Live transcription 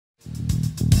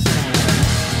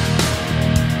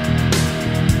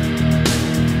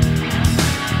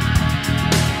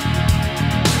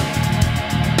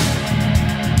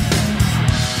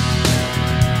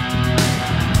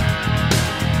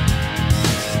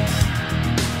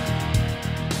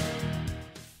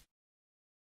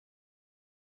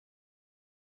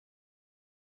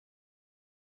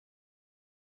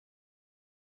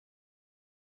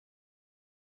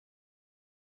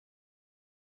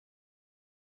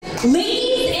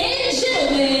Ladies and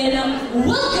gentlemen,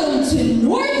 welcome to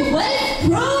Northwest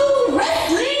Pro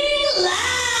Wrestling Live!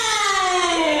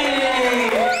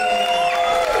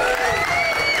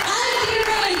 I'm here,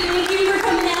 Ray. Thank you for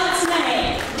coming out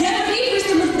tonight. Get ready for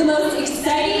some of the most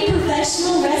exciting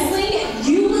professional wrestling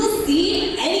you will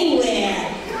see anywhere.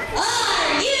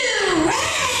 Are you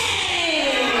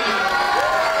ready?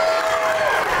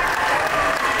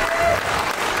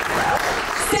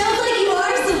 Sounds like you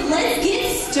are, so let's get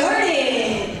started.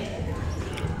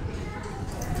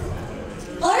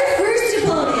 Our first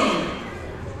opponent,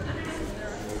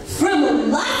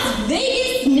 from Las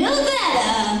Vegas,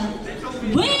 Nevada,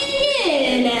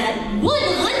 weighing in at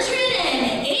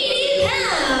 180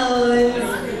 pounds,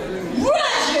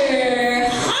 Roger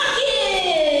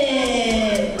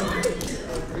Hawkins.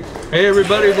 Hey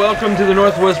everybody, welcome to the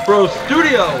Northwest Pro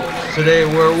Studios today,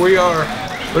 where we are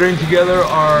putting together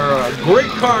our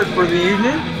great card for the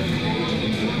evening.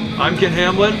 I'm Ken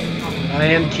Hamlin. I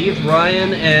am Keith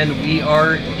Ryan, and we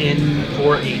are in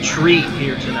for a treat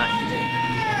here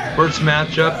tonight. First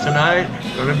matchup tonight,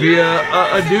 going to be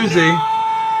a doozy.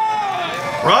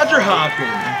 Roger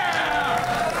Hawkins.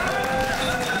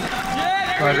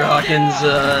 Roger Hawkins,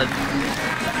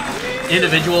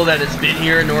 individual that has been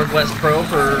here at Northwest Pro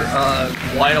for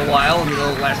quite a while,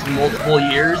 last multiple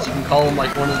years. You can call him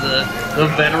like one of the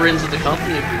veterans of the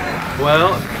company, if you will.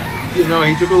 Well, he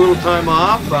took a little time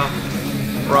off.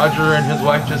 Roger and his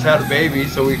wife just had a baby,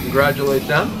 so we congratulate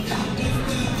them.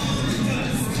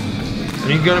 And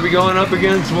he's going to be going up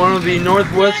against one of the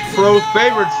Northwest Pro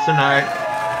favorites tonight,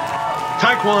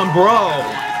 Taekwondo Bro.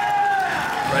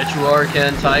 Right you are,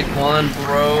 Ken. Taekwondo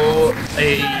Bro,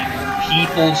 a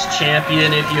people's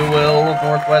champion, if you will, of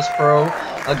Northwest Pro.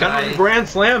 A Kind of a Grand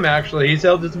Slam, actually. He's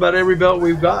held just about every belt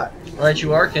we've got. Right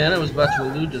you are, Ken. I was about to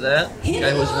allude to that. The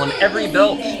guy who has won every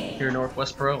belt here at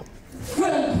Northwest Pro.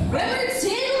 From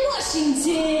Bremerton,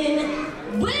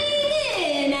 Washington,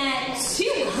 weighing in at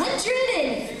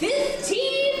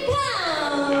 215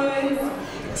 pounds,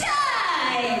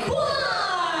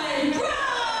 Taekwondo Bro!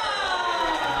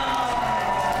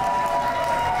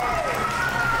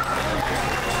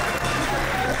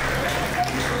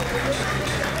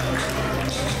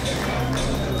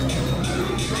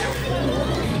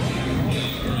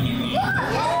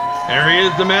 There he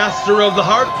is, the master of the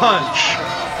heart punch,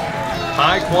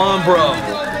 Taekwondo Bro.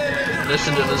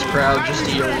 Listen to this crowd just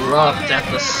erupt at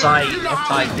the sight of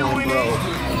Taekwondo Bro.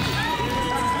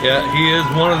 Yeah, he is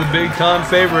one of the big time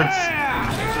favorites.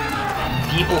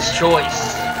 People's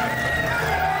choice.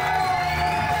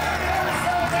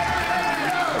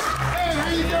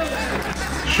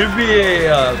 Should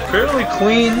be a fairly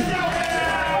clean,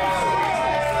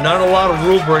 not a lot of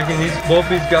rule breaking. Both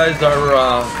these guys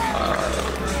are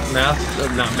not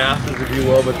masters, if you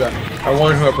will, but are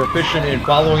one who are proficient in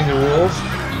following the rules.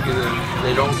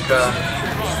 They don't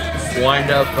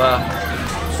wind up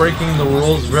breaking the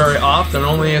rules very often,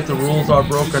 only if the rules are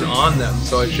broken on them.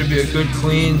 So it should be a good,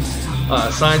 clean,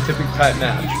 scientific type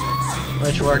match.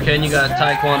 Right you are, Ken. You got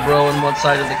Taekwondo Bro on one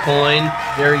side of the coin,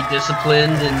 very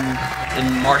disciplined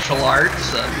in martial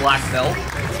arts, black belt.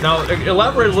 Now,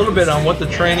 elaborate a little bit on what the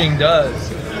training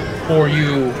does for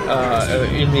you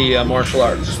in the martial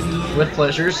arts. With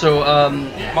pleasure. So,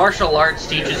 martial arts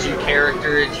teaches you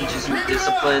character, it teaches you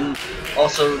discipline,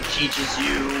 also teaches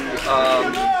you,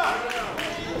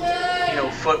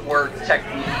 footwork,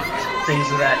 technique, things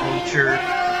of that nature,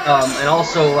 and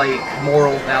also like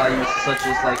moral values such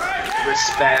as like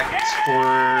respect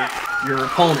for your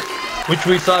opponent. Which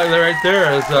we saw right there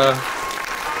as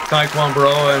Taekwondo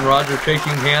Bro and Roger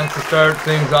shaking hands to start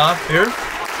things off here.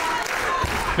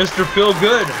 Mr. Phil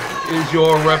Good is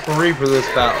your referee for this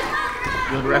bout.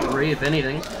 Good referee, if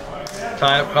anything.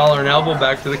 Tie up collar and elbow,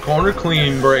 back to the corner,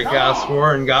 clean break asked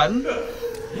for and gotten.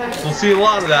 We'll see a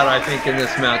lot of that, I think, in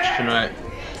this match tonight.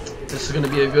 This is going to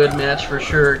be a good match for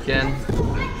sure, Ken.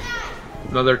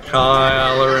 Another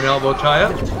collar and elbow tie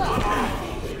up.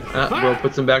 Bro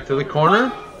puts him back to the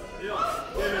corner.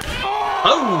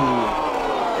 Oh!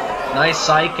 Nice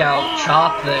psych out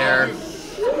chop there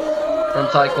from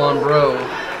Taekwondo Bro.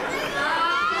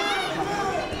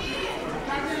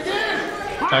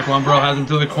 Taekwondo Bro has him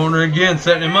to the corner again,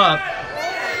 setting him up.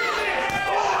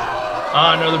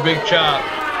 Another big chop.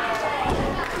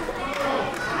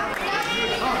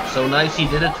 So nice he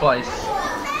did it twice.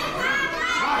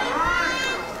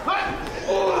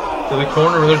 To the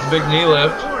corner, there's a big knee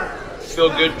lift. Feel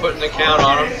good putting the count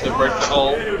on him to break the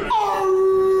hold.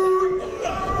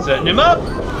 Setting him up.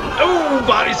 Oh,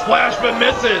 body splash, but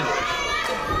misses.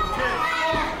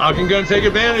 Hawkins gonna take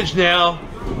advantage now.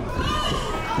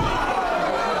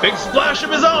 Big splash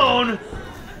of his own.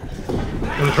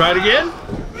 Gonna try it again?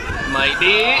 Might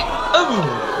be. Oh!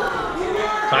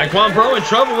 Taekwondo Pro in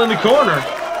trouble in the corner.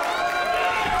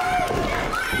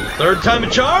 Third time a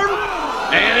charm?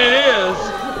 And it is.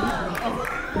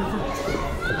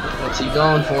 What's he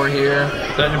going for here?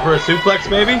 Setting for a suplex,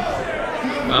 maybe?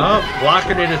 Oh,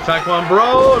 blocking it is Taekwondo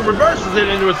Pro and reverses it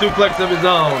into a suplex of his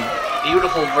own.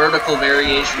 Beautiful vertical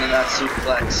variation of that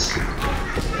suplex.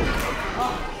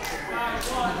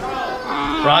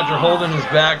 Roger holding his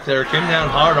back there, came down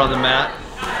hard on the mat.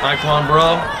 Taekwondo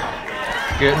Pro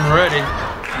getting ready.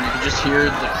 And you can just hear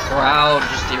the crowd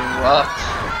just erupt.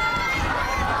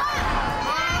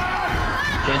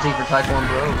 Chanting for Taekwondo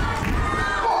Pro.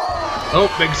 Oh,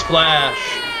 big splash.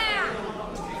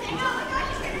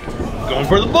 Going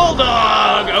for the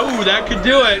Bulldog. Oh, that could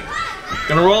do it.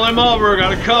 Gonna roll him over,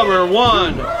 gotta cover. 1.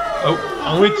 Oh,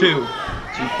 only 2. 2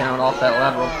 count off that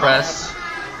lateral press.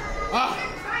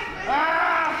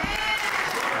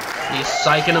 He's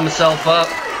psyching himself up.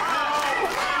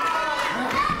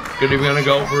 Good, he's gonna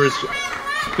go for his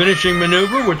finishing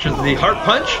maneuver, which is the heart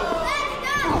punch.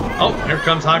 Oh, here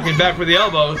comes Hawkins back with the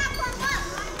elbows.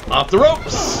 Off the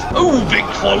ropes. Ooh, big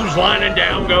clothesline, and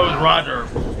down goes Roger.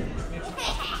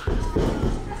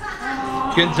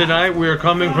 Again tonight, we are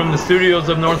coming from the studios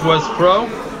of Northwest Pro.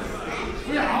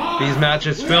 These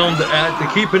matches filmed at the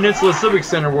Key Peninsula Civic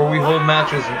Center, where we hold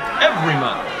matches every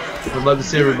month. We'd love to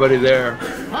see everybody there.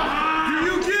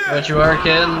 But you are,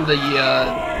 Ken, the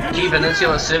Key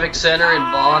Peninsula Civic Center in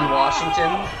Vaughan,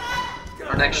 Washington.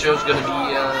 Our next show is going to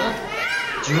be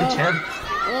June 10th.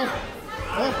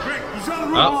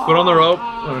 Up, foot on the rope.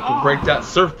 Gonna break that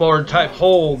surfboard type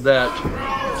hold that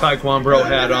Taekwondo Pro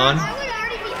had on.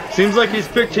 Seems like he's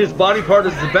picked his body part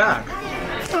as the back.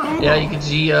 Yeah, you can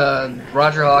see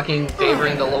Roger Hawking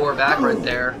favoring the lower back right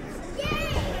there.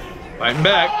 Fighting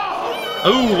back.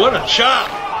 Ooh, what a chop!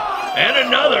 And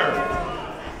another!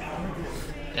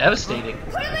 Devastating.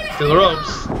 To the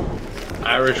ropes.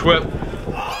 Irish whip.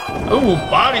 Ooh,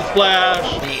 body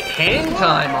splash! The hang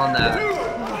time on that.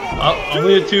 Oh,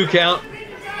 only a 2 count.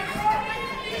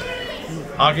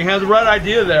 Hawking has the right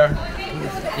idea there.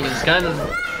 He's kind of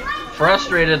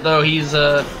frustrated, though. He's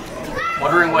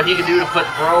wondering what he can do to put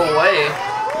Bro away.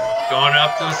 Going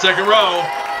up to the second row.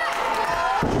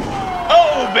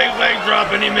 Oh, big leg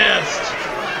drop, and he missed.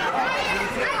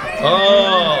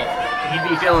 Oh. He'd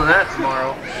be feeling that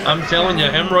tomorrow. I'm telling you,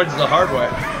 hemorrhoids the hard way.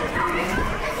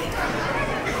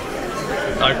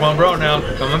 Taekwondo Pro now,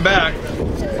 coming back.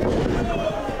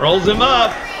 Rolls him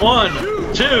up. 1,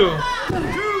 2.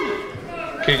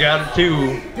 Kick out at 2.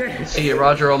 You can see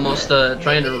Roger almost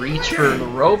trying to reach for the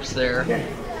ropes there.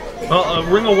 Well,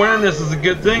 ring awareness is a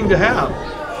good thing to have.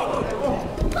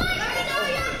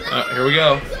 Here we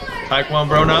go. Taekwondo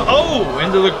Pro now. Oh,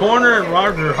 into the corner, and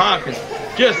Roger Hawkins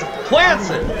just plants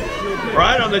it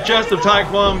right on the chest of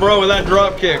Taekwondo Pro with that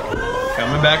drop kick.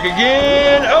 Coming back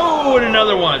again. Oh, and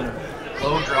another one.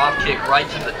 Low drop kick right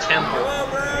to the temple.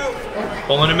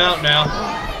 Pulling him out now.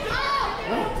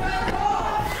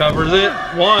 Covers it.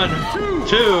 1,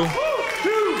 2.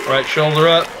 Right shoulder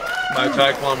up by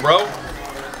Taekwondo Pro.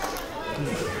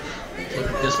 Look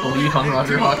at disbelief on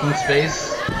Roger Hawkins'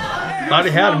 face. Thought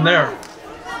he had him there.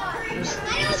 He's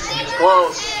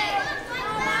close.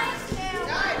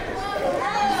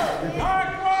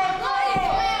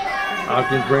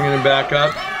 Hawkins bringing him back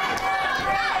up.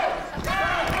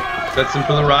 Sets him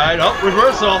for the ride. Oh,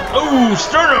 reversal. Ooh,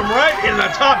 sternum right in the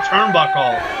top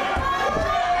turnbuckle.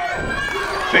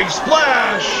 Big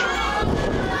splash.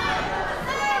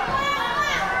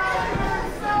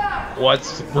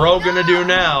 What's Bro gonna do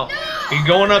now? He's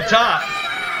going up top.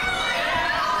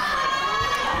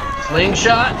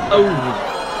 Slingshot. Oh,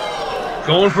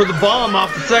 going for the bomb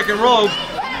off the second rope.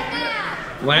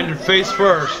 Landed face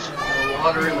first.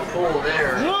 Water in the pool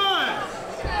there. 1,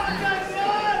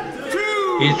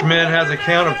 2, Each man has a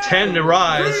count of 10 to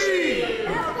rise. 3,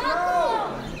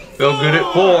 Feel good at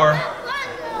 4.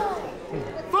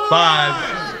 5.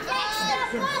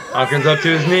 Hawkins up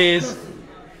to his knees.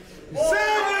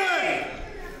 7.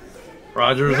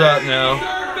 Roger's up now.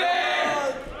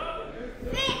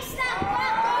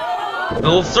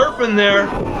 Little serpent there.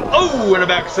 Oh, and a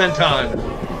back senton.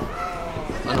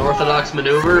 Unorthodox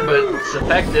maneuver, but it's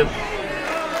effective.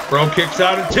 Bro kicks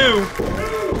out at 2.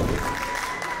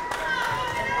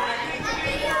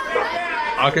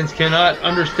 Hawkins cannot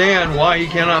understand why he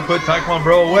cannot put Taekwondo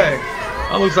Pro away.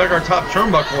 That looks like our top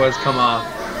turnbuckle has come off.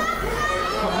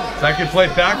 That could play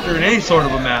factor in any sort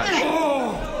of a match.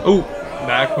 Ooh,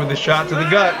 back with the shot to the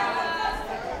gut.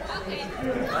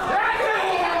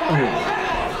 Ooh.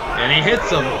 And he hits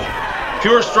him.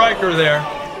 Pure striker there.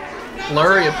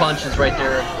 Flurry of punches right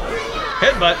there.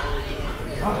 Headbutt.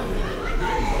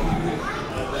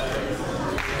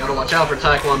 Gotta watch out for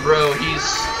Taekwondo Bro.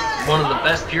 He's one of the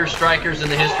best pure strikers in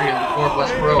the history of the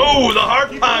Northwest Pro. Oh, the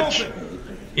heart punch!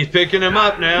 He's picking him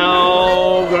up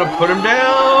now. Gonna put him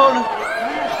down.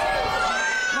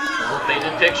 Well,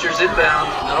 faded pictures inbound.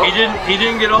 No. He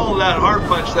didn't get all of that heart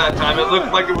punch that time. It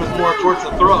looked like it was more towards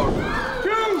the throat.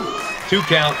 2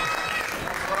 count.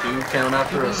 2 count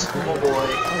after a schoolboy.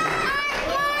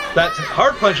 That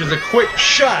heart punch is a quick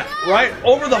shot right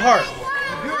over the heart,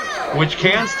 which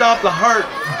can stop the heart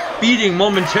beating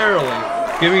momentarily,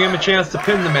 giving him a chance to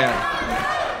pin the man.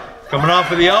 Coming off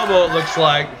of the elbow, it looks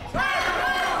like.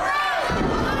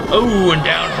 Oh, and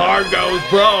down hard goes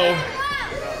Bro.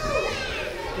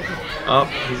 Oh,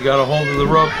 he's got a hold of the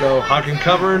rope though. Hawkins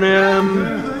covering him,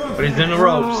 but he's in the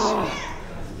ropes.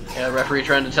 Yeah, the referee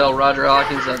trying to tell Roger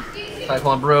Hawkins that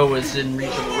Taekwondo Bro is in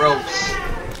reach of the ropes.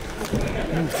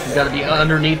 You got to be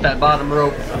underneath that bottom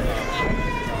rope.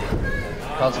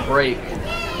 Cause a break.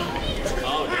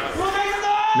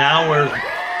 Now where's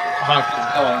Hawkins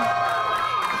going?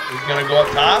 He's gonna go up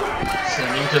top.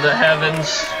 Sending to the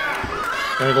heavens.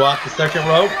 Gonna go off the second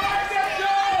rope.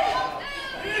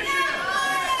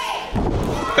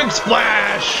 Big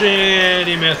splash, and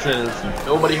he misses.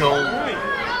 Nobody home.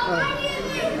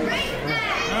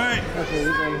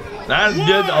 That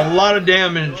did a lot of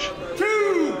damage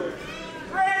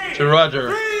to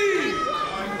Roger.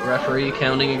 Referee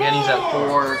counting again. He's at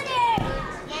 4.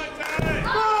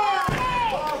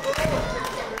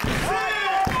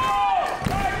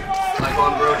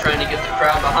 Taekwondo Bro trying to get the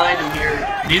crowd behind him here.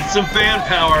 Needs some fan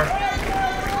power.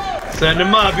 Send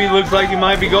him up. He looks like he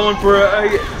might be going for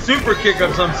a super kick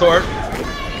of some sort.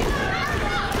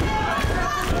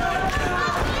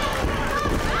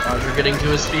 Roger getting to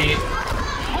his feet.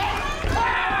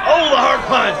 Oh, the heart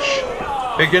punch.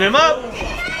 Picking him up.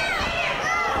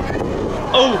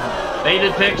 Oh,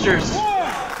 Faded pictures.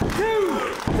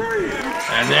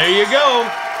 and there you go.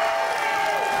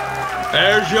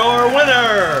 There's your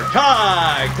winner,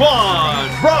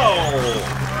 Taekwondo Bro.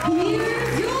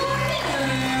 Here's your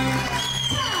winner,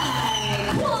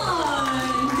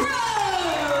 Taekwondo Bro.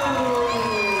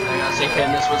 I gotta say,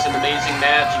 Ken, this was an amazing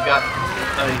match. You got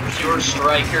a pure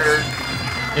striker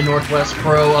in Northwest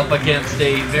Pro up against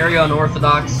a very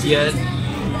unorthodox yet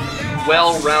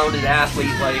well-rounded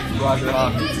athlete like Roger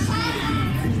Hawkins.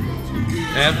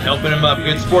 And helping him up.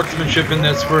 Good sportsmanship in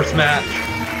this first match.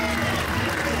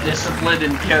 Discipline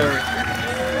and character.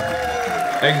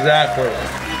 Exactly.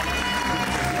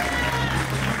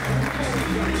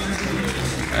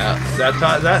 Yeah,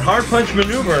 that hard punch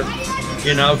maneuver,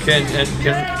 you know, can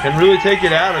really take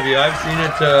it out of you. I've seen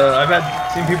it.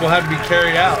 I've seen people have to be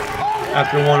carried out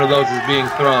after one of those is being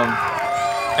thrown.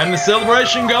 And the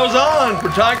celebration goes on for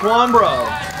Taekwondo Bro.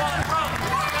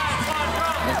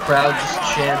 The crowd just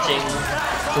chanting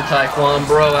for Taekwondo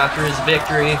Bro after his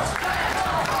victory.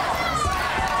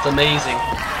 It's amazing.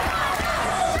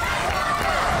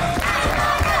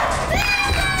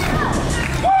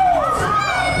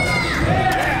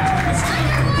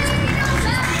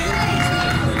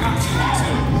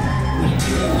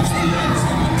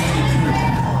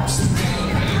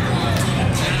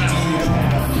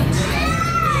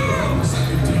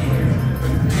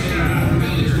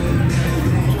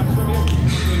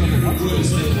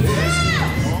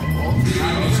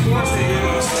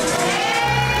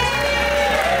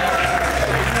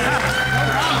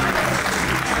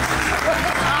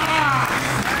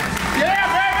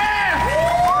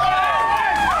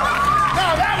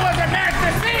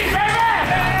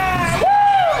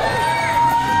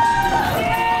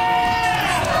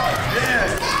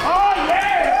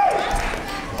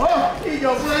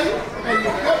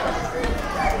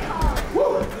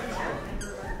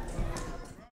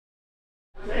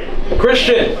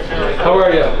 Christian, how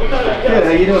are you? Good,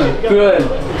 how you doing? Good.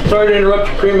 Sorry to interrupt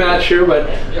your pre-match here, but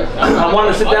I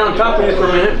want to sit down and talk with you for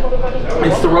a minute.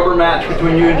 It's the rubber match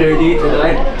between you and JD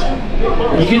tonight.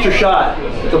 You get your shot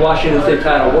at the Washington State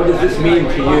title. What does this mean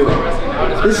to you?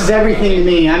 This is everything to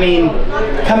me. I mean,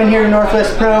 coming here to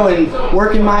Northwest Pro and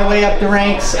working my way up the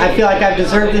ranks, I feel like I've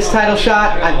deserved this title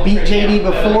shot. I've beat JD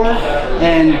before,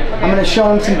 and I'm going to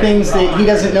show him some things that he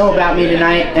doesn't know about me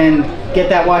tonight and get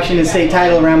that Washington State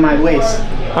title around my waist.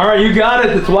 All right, you got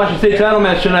it. It's the Washington State title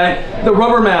match tonight. The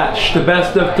rubber match, the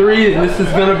best of 3. And this is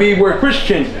going to be where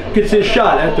Christian gets his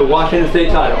shot at the Washington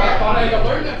State title. Our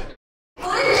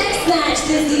next match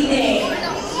this evening,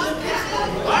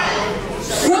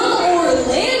 from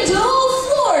Orlando,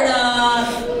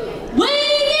 Florida,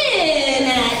 weighing in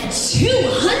at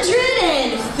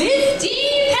 250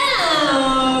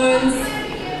 pounds,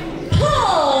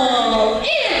 Paul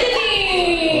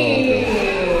Anthony.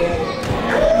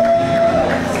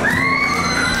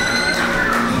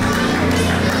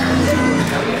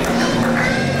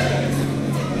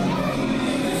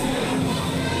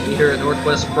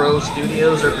 Northwest Pro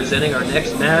Studios are presenting our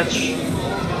next match.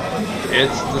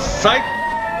 It's the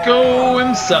Psycho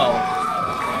himself,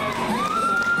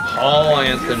 Paul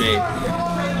Anthony.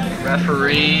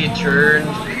 Referee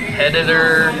turned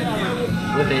competitor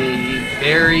with a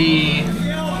very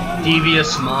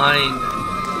devious mind.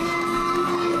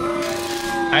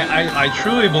 I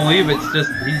truly believe it's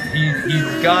just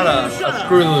he's got a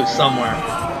screw loose somewhere.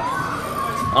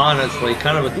 Honestly,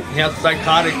 kind of he has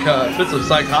psychotic fits of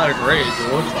psychotic rage.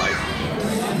 It looks like.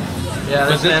 Yeah,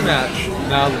 but this match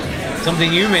now,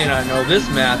 something you may not know. This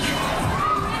match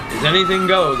is anything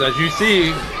goes. As you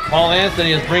see, Paul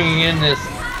Anthony is bringing in this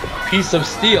piece of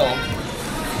steel,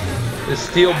 this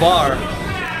steel bar,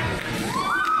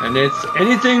 and it's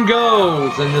anything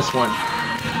goes in this one.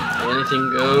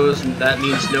 Anything goes, and that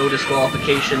means no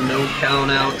disqualification, no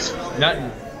countouts.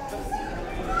 Nothing.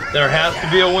 There has to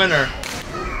be a winner.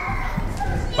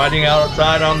 Fighting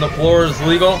outside on the floor is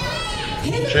legal.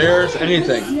 Chairs,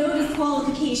 anything. No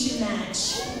disqualification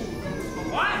match.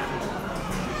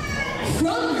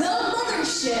 From the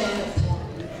mothership,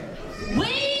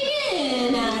 weighing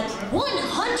in at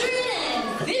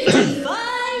 155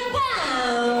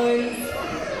 pounds,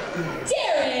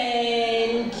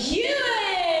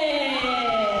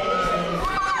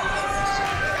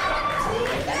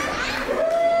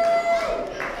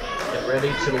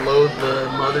 ready to load the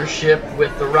mothership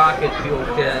with the rocket fuel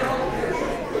can.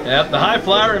 Yep, the high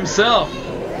flyer himself,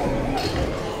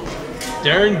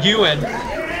 Darren Ewan,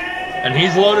 and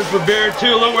he's loaded for bear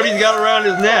too. Look what he's got around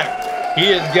his neck.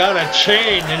 He has got a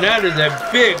chain, and that is a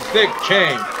big, thick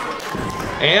chain.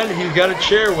 And he's got a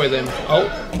chair with him. Oh,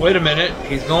 wait a minute,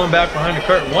 he's going back behind the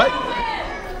curtain. What?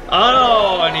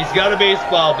 Oh, and he's got a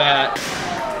baseball bat.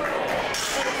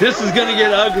 This is gonna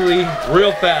get ugly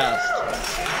real fast.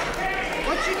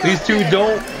 These two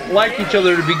don't like each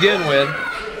other to begin with,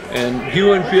 and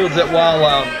Ewan feels that while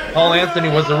Paul Anthony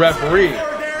was the referee,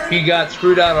 he got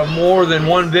screwed out of more than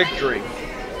one victory.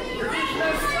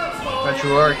 But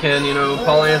you are, Ken, you know,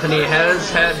 Paul Anthony has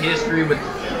had history with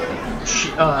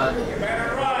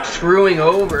screwing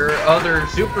over other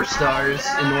superstars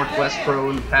in Northwest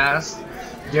Pro in the past,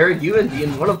 Darren Ewan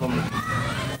being one of them.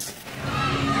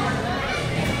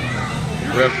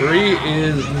 Referee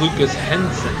is Lucas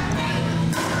Henson.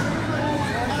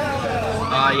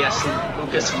 Yes,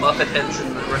 Lucas Muppet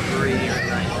Henson, the referee here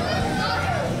tonight.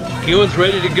 Ewan's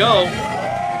ready to go.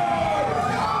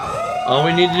 All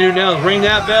we need to do now is ring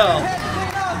that bell.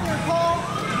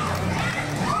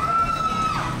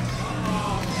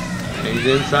 He's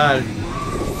inside.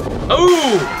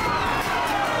 Oh!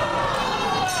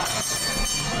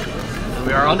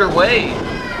 We are underway.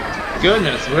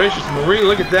 Goodness gracious, Marie,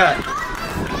 look at that.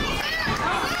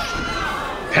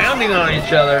 Pounding on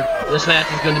each other. This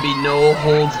match is going to be no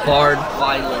holds barred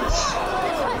violence.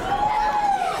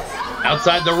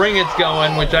 Outside the ring it's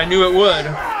going, which I knew it would.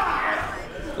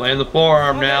 Laying the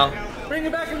forearm now. Bring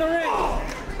it back in the ring.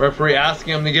 Referee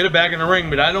asking him to get it back in the ring,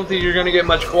 but I don't think you're going to get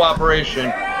much cooperation.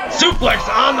 Suplex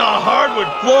on the hardwood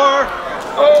floor.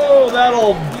 Oh,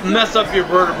 that'll mess up your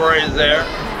vertebrae there.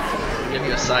 Give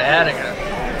you a sciatica.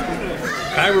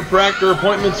 Chiropractor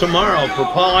appointment tomorrow for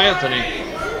Paul Anthony.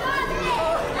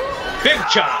 Big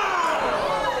chop.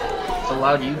 So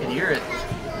loud you can hear it.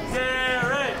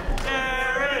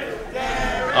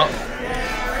 Oh.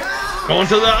 Going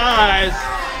to the eyes.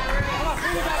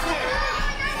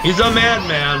 He's a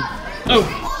madman. Oh.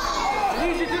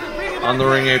 On the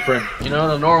ring apron. You know,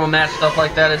 the normal match stuff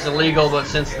like that is illegal, but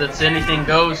since it's anything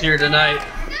goes here tonight,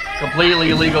 completely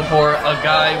illegal for a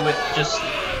guy with just,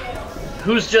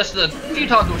 who's just a few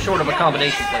talking short of a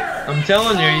combination player. I'm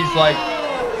telling you, he's like,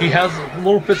 he has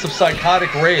little bits of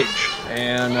psychotic rage,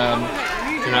 and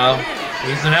you know,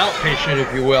 he's an outpatient,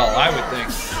 if you will, I would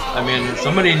think. I mean,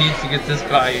 somebody needs to get this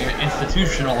guy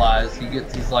institutionalized.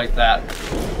 He's like that.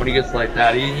 When he gets like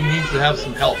that, he needs to have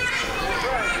some help.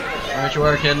 Alright, you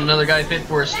are, Ken. Another guy fit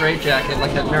for a straitjacket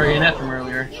like that marionette from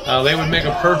earlier. They would make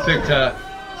a perfect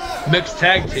mixed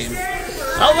tag team.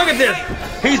 Oh, look at this!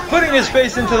 He's putting his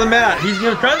face into the mat. He's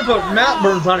trying to put mat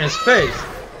burns on his face.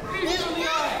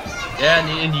 Yeah,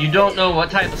 and you don't know what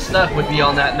type of stuff would be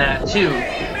on that mat, too.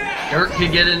 Dirt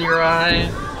could get in your eye.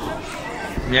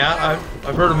 Yeah,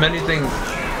 I've heard of many things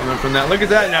coming from that. Look at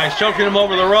that now. He's choking him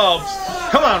over the ropes.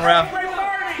 Come on, ref.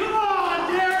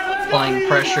 Applying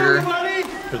pressure.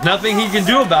 There's nothing he can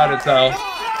do about it, though.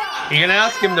 He can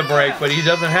ask him to break, but he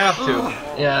doesn't have to.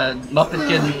 Yeah, Muppet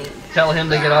can tell him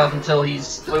to get off until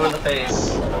he's blue in the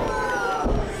face.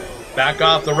 Back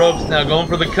off the ropes now, going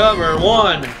for the cover.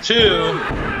 1, 2.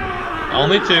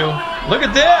 Only 2. Look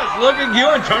at this. Look at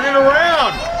Ewan turning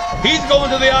around. He's going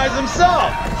to the eyes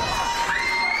himself.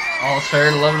 All is fair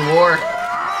in love and war.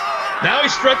 Now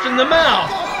he's stretching the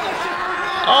mouth.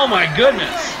 Oh my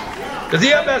goodness. Does he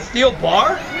have that steel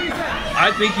bar?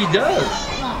 I think he does.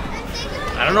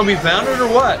 I don't know if he found it or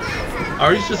what.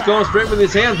 Or he's just going straight with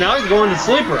his hands. Now he's going to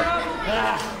sleeper.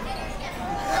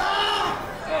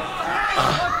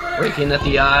 Breaking at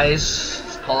the eyes.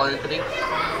 Paul Anthony.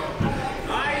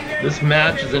 This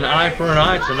match is an eye for an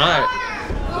eye tonight.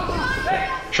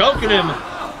 Choking him.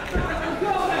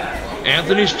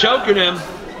 Anthony's choking him.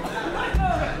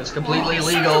 It's completely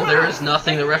illegal. There is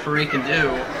nothing the referee can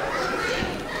do.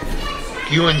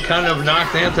 Ewan kind of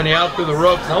knocks Anthony out through the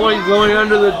ropes. Now he's going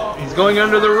under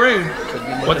the ring.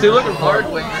 What's he looking for?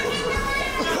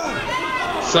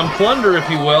 Some plunder, if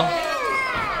you will.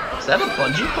 Is that a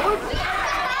bungee cord?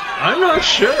 I'm not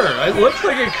sure. It looks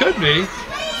like it could be.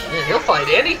 Yeah, he'll find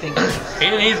anything.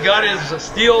 And he's got his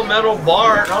steel metal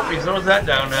bar. Oh, he throws that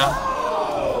down now.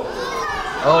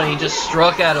 Oh, and he just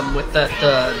struck at him with that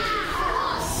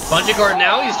bungee cord.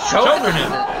 Now he's choking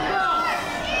him.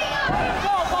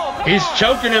 He's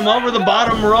choking him over the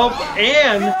bottom rope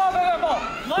and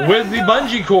with the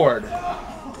bungee cord.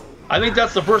 I think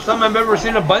that's the first time I've ever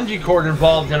seen a bungee cord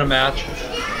involved in a match.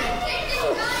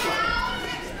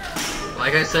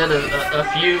 Like I said, a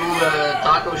few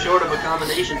taco short of a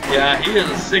combination. Yeah, he is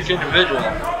a sick individual.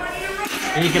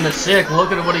 Speaking of sick,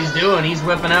 look at what he's doing. He's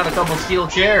whipping out a couple steel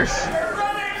chairs.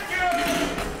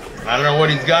 I don't know what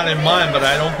he's got in mind, but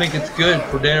I don't think it's good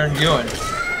for Darren Ewan.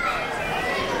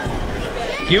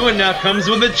 Ewan now comes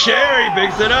with a chair. He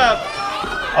picks it up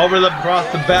across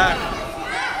the back.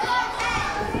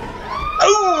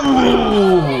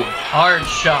 Ooh! Hard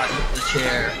shot with the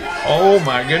chair. Oh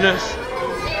my goodness.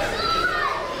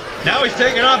 Now he's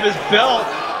taking off his belt.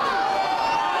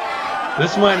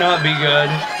 This might not be good.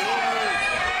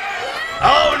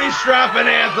 Oh, and he's strapping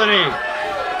Anthony.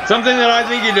 Something that I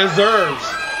think he deserves.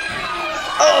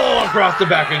 Oh, across the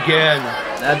back again.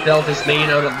 That belt is made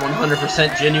out of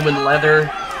 100% genuine leather.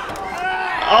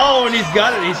 Oh, and he's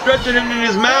got it. He's stretching it in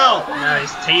his mouth. Now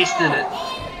he's tasting it.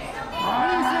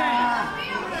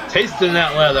 Tasting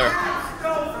that leather.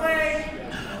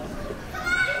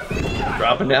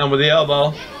 Dropping down with the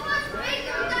elbow.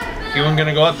 Ewan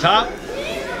gonna go up top.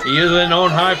 He is a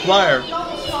known high flyer.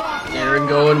 Aaron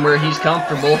going where he's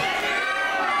comfortable.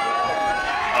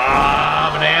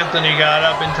 Ah, but Anthony got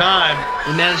up in time.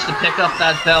 He managed to pick up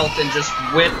that belt and just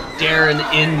whip Darren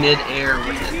in midair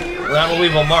with it. Well, that'll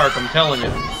leave a mark, I'm telling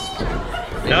you.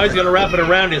 Now he's gonna wrap it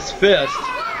around his fist.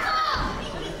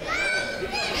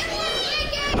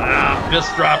 Ah,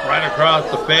 fist drop right across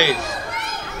the face.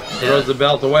 Throws the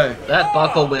belt away. That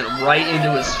buckle went right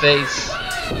into his face.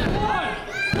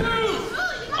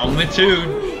 Only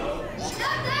two.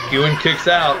 Ewan kicks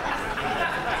out.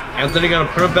 Anthony gonna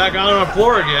put him back on the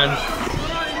floor again.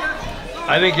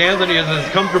 I think Anthony is as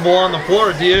comfortable on the floor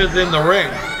as he is in the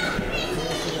ring.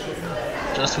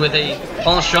 Just with a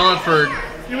penchant for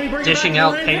dishing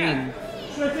out pain.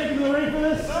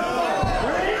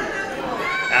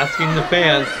 Asking the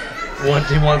fans what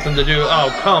he wants them to do. Oh,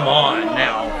 come on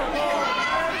now.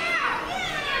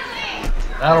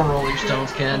 That'll roll your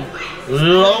stones, Ken.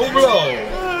 Low blow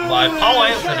by Paul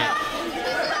Anthony.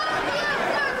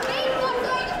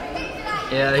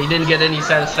 Yeah, he didn't get any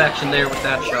satisfaction there with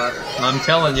that shot. I'm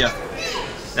telling you.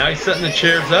 Now he's setting the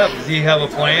chairs up. Does he have a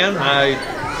plan?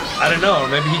 I don't know.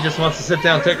 Maybe he just wants to sit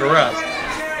down and take a rest.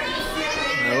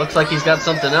 It looks like he's got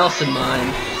something else in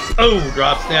mind. Oh,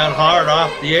 drops down hard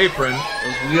off the apron.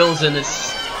 Those wheels in his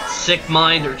sick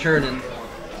mind are turning.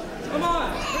 Come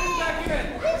on, bring him back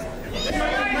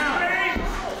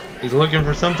in. He's looking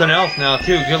for something else now,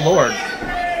 too. Good Lord.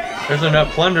 There's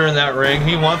enough plunder in that ring.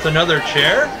 He wants another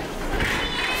chair?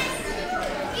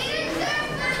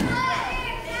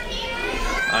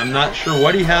 I'm not sure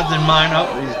what he has in mind.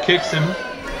 Oh, he kicks him.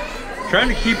 Trying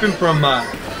to keep him from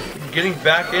getting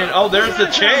back in. Oh, there's the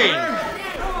chain.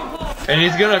 And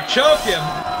he's going to choke him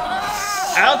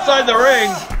outside the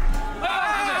ring.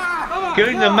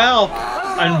 Getting the mouth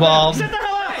involved.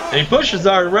 And he pushes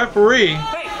our referee. A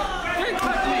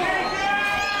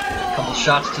couple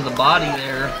shots to the body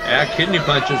there. Yeah, kidney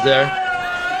punches there.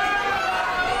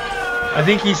 I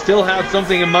think he still had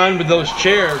something in mind with those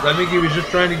chairs. I think he was just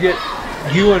trying to get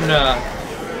Ewan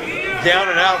down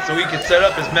and out so he could set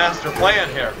up his master plan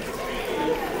here.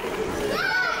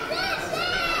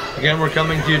 Again, we're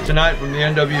coming to you tonight from the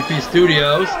NWP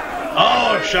studios.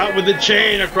 Oh, a shot with the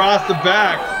chain across the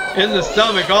back, in the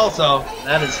stomach also.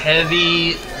 That is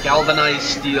heavy galvanized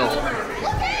steel.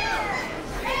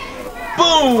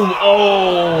 Boom!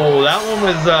 Oh, that one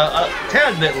was a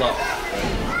tad bit low.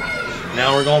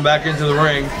 Now we're going back into the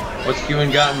ring. What's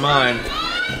Ewan got in mind?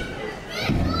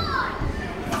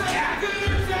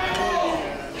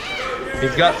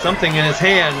 He's got something in his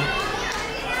hand.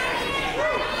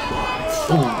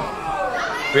 Ooh.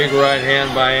 Big right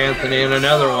hand by Anthony and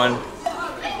another one.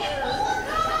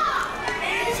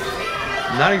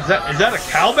 Not exact. Is that a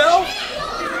cowbell?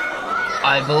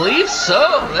 I believe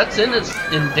so. That's in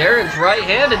Darren's right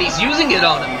hand, and he's using it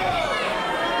on him.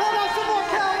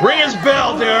 Ring his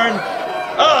bell, Darren.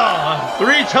 Oh,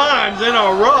 3 times in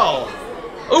a row.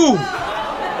 Ooh.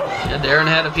 Yeah, Darren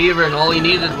had a fever, and all he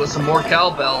needed was some more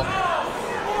cowbell.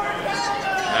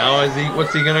 Now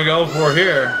what's he gonna go for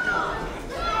here?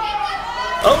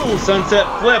 Oh, sunset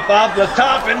flip off the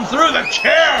top and through the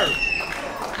chairs.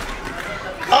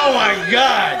 Oh my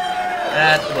God.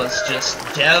 That was just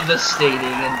devastating,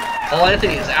 and Paul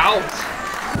Anthony is out.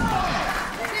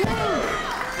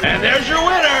 And there's your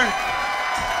winner,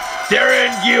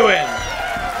 Darren Ewan.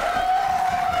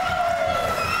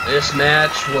 This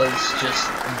match was just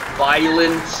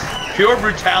violent. Pure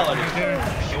brutality.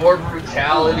 Pure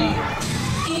brutality.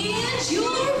 And your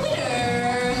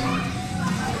winner,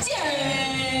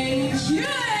 Darren Ewan.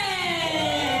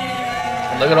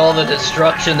 Look at all the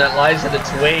destruction that lies at its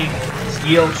wake.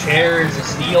 Steel chairs, a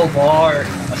steel bar,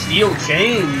 a steel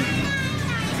chain.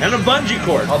 And a bungee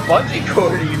cord. A bungee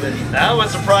cord even. That would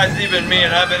surprise even me,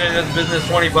 and I've been in this business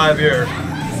 25 years.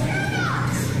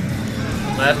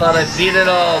 I thought I'd seen it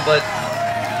all, but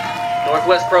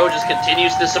Northwest Pro just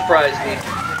continues to surprise me.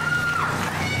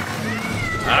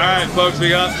 Alright folks, we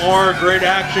got more great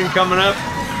action coming up,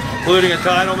 including a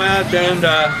title match and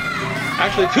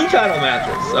actually 2 title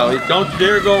matches. So don't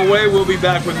dare go away, we'll be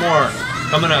back with more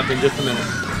coming up in just a minute.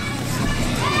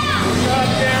 Good job,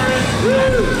 Darren.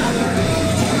 Woo!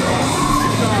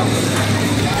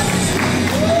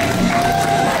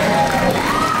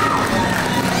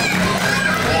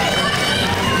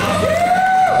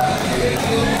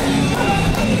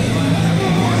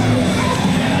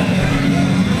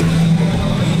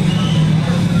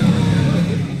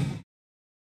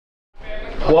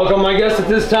 Welcome my guest at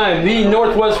this time, the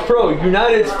Northwest Pro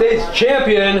United States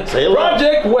Champion,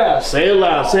 Project West. Say it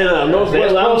loud, say it loud.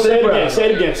 Northwest Pro, say it again,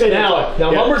 say it again, say it again.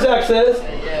 Now Lumberjack says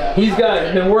he's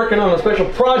been working on a special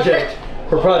project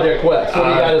for Project West. What do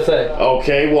you got to say?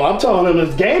 Okay, well I'm telling him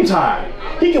it's game time.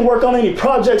 He can work on any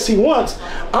projects he wants.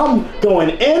 I'm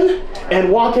going in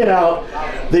and walking out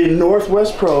the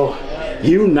Northwest Pro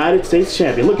United States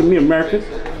Champion. Look at me, America.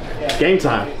 Game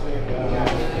time.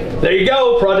 There you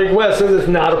go. Project West says it's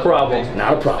not a problem.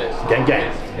 Not a problem. Gang,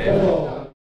 gang.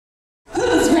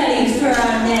 Who's ready for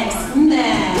our next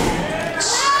match?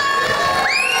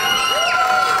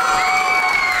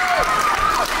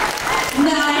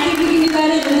 Nah, I think we can do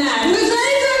better than that. Who's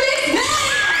ready for our next match?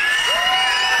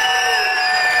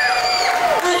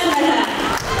 That's what I thought.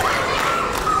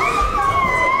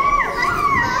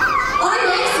 Our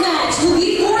next match will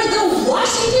be for the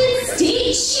Washington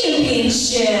State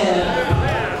Championship.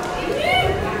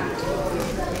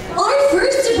 Our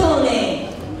first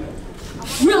opponent,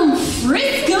 from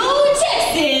Frisco,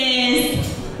 Texas,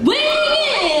 weighing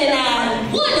in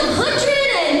at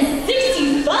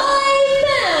 165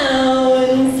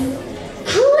 pounds,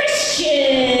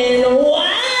 Christian Wild.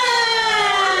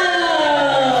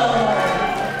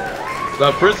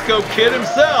 The Frisco Kid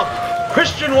himself,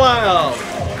 Christian Wild.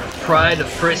 Pride of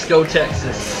Frisco,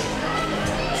 Texas.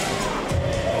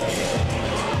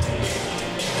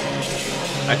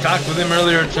 I talked with him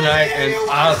earlier tonight, and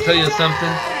I'll tell you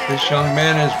something, this young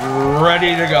man is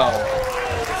ready to go.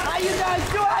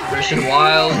 Christian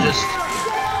Wild, just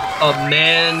a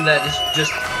man that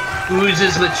just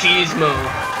oozes machismo.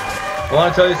 I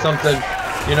want to tell you something.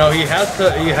 You know, he has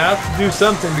to do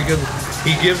something because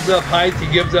he gives up height, he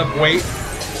gives up weight,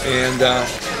 and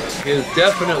he has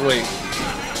definitely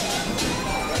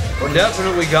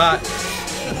got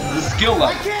the skill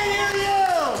level.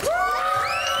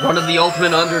 One of the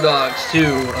ultimate underdogs,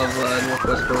 too, of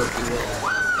Northwest Pro, if you will.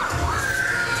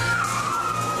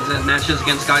 He's had matches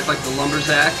against guys like the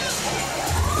Lumberjack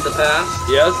in the past.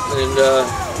 Yes, and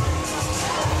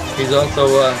he's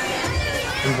also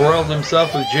embroiled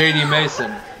himself with J.D.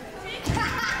 Mason.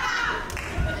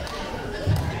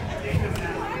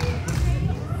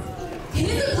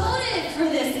 His opponent for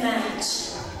this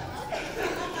match,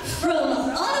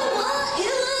 from Ottawa,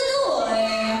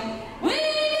 Illinois,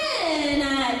 weighing in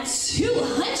at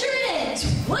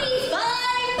 225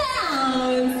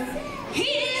 pounds, he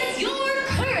is your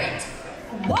current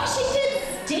Washington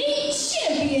State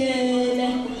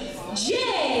Champion,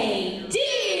 J.D.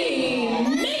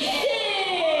 Mason.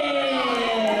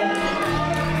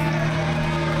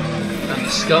 And the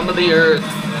scum of the earth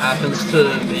happens to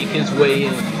make his way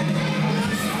in.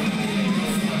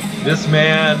 This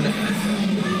man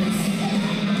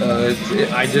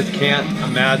I just can't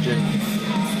imagine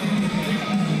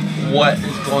what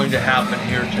is going to happen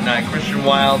here tonight. Christian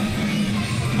Wilde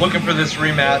looking for this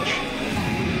rematch,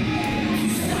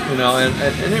 you know,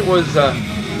 and it was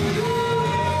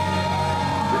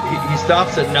he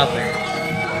stops at nothing.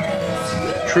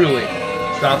 Truly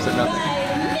stops at nothing.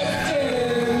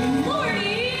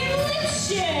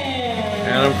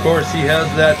 And of course he has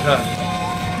that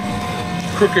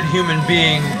crooked human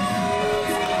being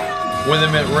with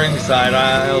him at ringside.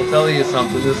 I'll tell you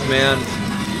something, this man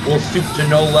will stoop to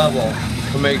no level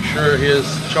to make sure his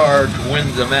charge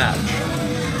wins a match.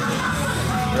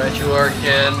 Right you are,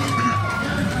 Ken.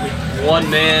 With one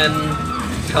man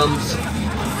comes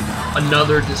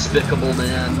another despicable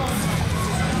man.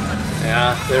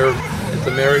 Yeah, it's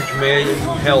a marriage made in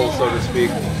hell, so to speak.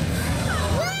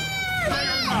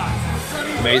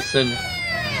 Mason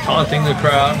taunting the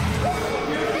crowd.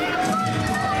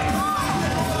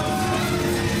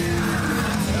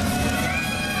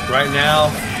 Right now,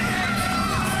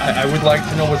 I would like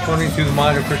to know what's running through the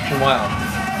mind of Christian Wilde.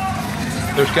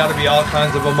 There's got to be all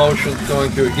kinds of emotions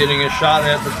going through it, getting a shot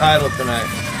at the title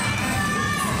tonight.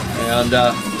 And,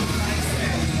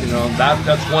 you know,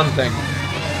 that's one thing.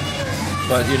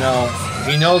 But, you know,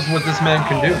 he knows what this man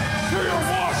can do.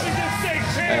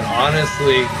 And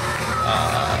honestly,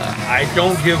 I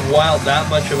don't give Wilde that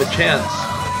much of a chance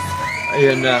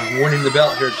in winning the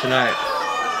belt here tonight.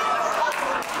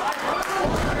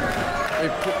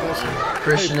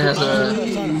 Christian has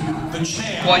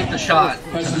quite the shot.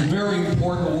 Has some very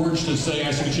important words to say.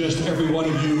 I suggest every one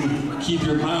of you keep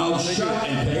your mouths shut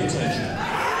and pay attention.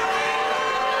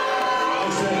 I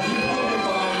said keep on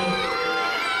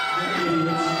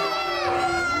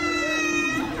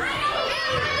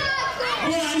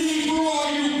What I need for all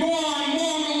you born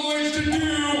mongoloids to do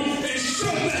is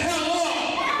shut the hell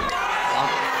up!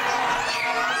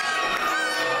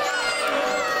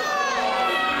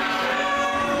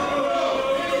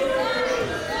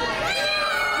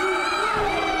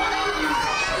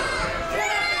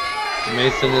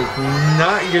 Mason is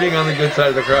not getting on the good side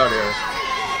of the crowd here.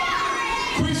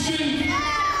 Christian,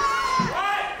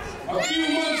 a few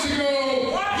months ago,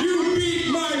 you beat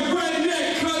my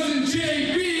redneck cousin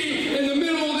JB in the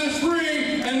middle of this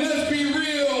ring, and let's be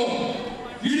real,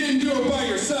 you didn't do it by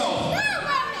yourself.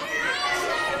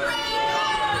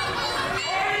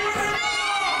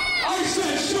 I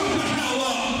said shut the hell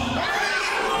up!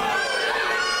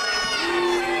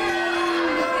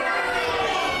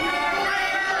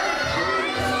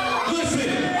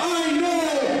 Listen, I know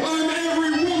I'm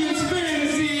every woman's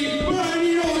fantasy, but I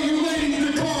need all you ladies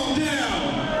to calm down.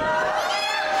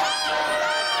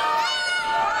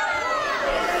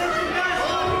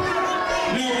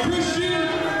 Now, Christian,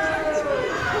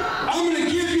 I'm going to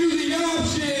give you the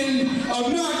option of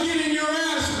not getting your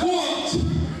ass whooped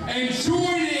and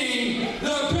joining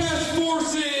the best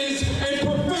forces in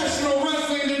professional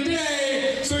wrestling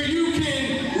today so you can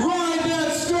ride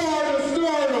that star to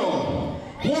stardom.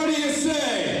 What do you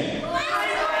say?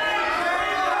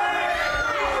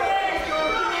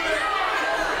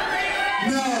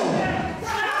 No.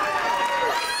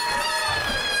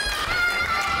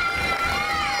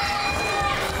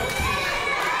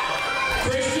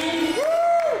 Christian,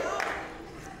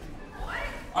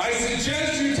 I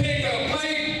suggest you take a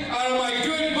bite out of my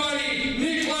good buddy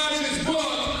Nick Lash's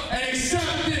book and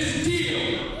accept this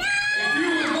deal. If you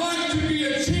would like to be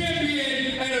a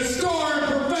champion and a star in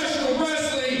professional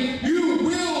wrestling, you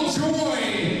will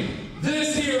join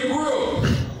this here group.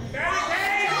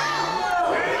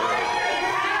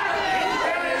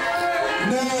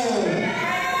 No.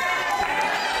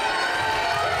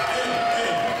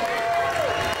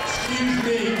 Excuse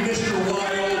me, Mr.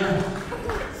 Wilde.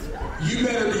 You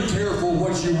better be careful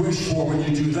what you wish for when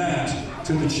you do that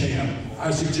to the champ.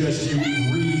 I suggest you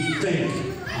rethink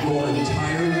your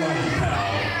entire life, pal.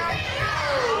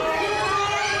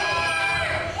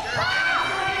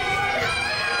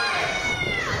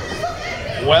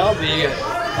 Well, the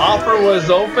offer was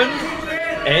open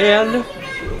and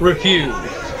refused.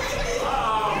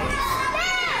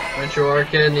 Retro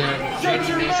Arkin and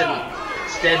JD Mason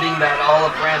extending that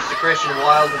olive branch to Christian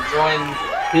Wilde to join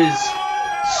his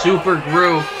super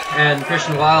group, and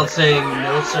Christian Wilde saying,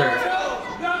 no sir.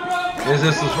 This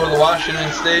is for the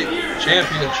Washington State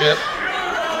Championship.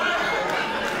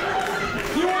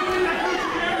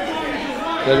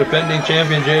 The defending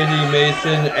champion JD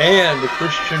Mason and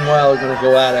Christian Wilde are going to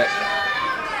go at it.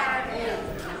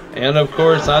 And of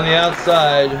course, on the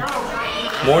outside,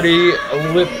 Morty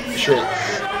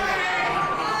Lipschitz.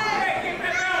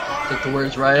 Took the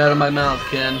words right out of my mouth,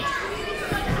 Ken.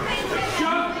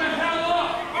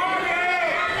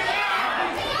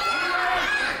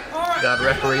 Got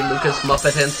referee Lucas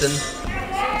Muppet Henson.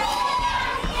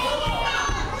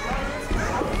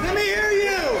 Let me hear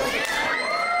you!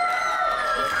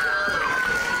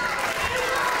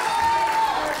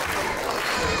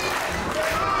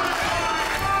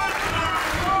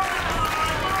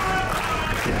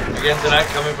 Again tonight,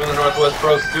 coming from the Northwest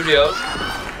Pro Studios.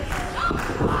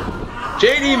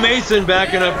 JD Mason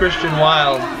backing up Christian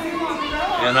Wild,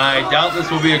 and I doubt this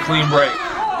will be a clean break.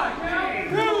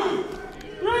 2,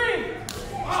 3.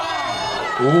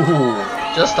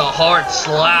 Ooh, Just a hard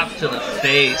slap to the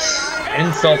face.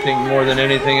 insulting more than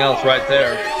anything else right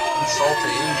there. Insult to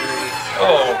injury.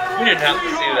 Oh, we didn't have to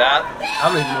see that. I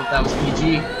don't even know if that was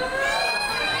PG.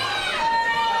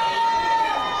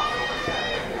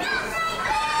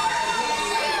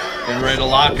 Getting ready to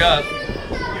lock up.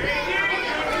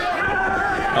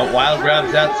 Wild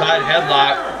grabs that side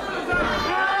headlock.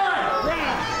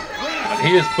 But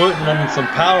he is putting some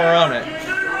power on it.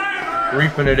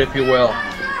 Reaping it, if you will.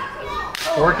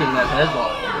 Working that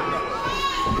headlock.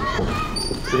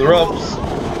 To the ropes.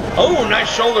 Oh,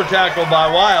 nice shoulder tackle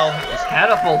by Wild. He's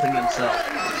catapulting himself.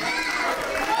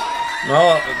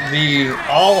 Well,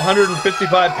 all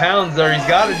 155 pounds there, he's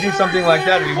got to do something like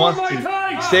that if he wants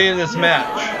to stay in this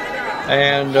match.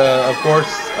 And, of course,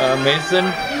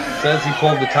 Mason says he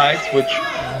pulled the tights, which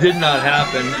did not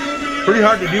happen. Pretty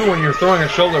hard to do when you're throwing a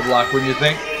shoulder block, wouldn't you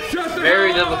think?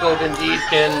 Very difficult indeed.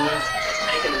 Ken is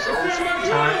taking his own sweet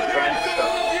time trying to go.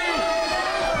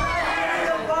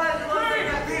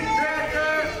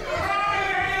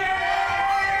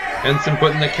 Henson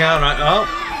putting the count on. Oh,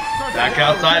 back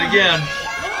outside again.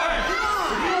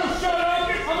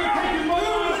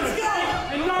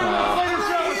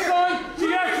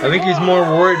 I think he's more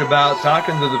worried about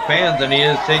talking to the fans than he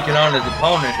is taking on his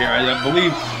opponent here. I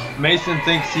believe Mason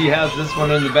thinks he has this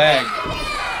one in the bag.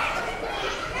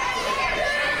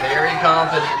 Very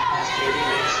confident is JD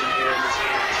Mason here in this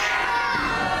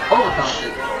match.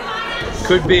 Overconfident.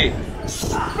 Could be.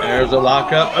 There's a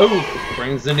lockup. Oh,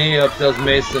 brings the knee up, does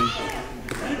Mason.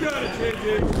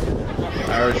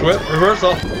 Irish whip,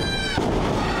 reversal.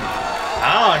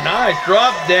 Ah, nice.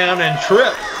 Drop down and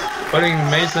trip. Putting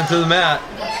Mason to the mat.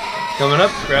 Coming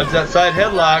up, grabs that side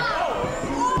headlock.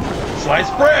 Slice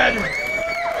spread.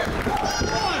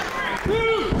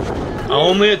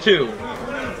 Only a 2.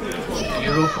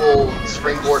 Beautiful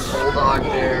springboard bulldog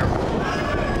there.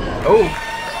 Oh!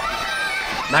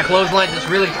 That clothesline just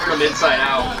really turned him inside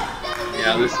out.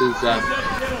 Yeah, this is...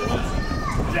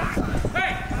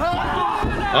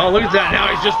 Oh, look at that. Now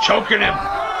he's just choking him.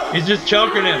 He's just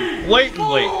choking him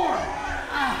blatantly.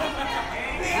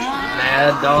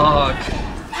 Mad dog.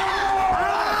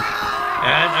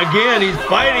 And again, he's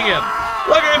biting him.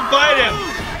 Look at him bite him.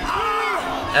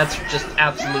 That's just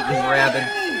absolutely rabid.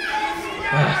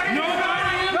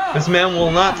 This man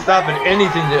will not stop at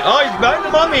anything. Oh, he's biting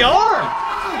him on the arm.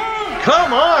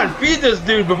 Come on, feed this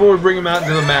dude before we bring him out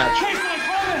into the match.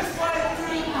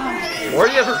 Or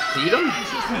you ever feed him?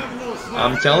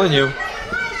 I'm telling you.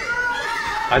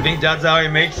 I think that's how he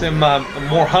makes him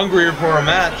more hungrier for a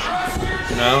match.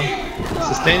 You know,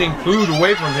 sustaining food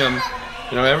away from him.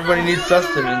 You know, everybody needs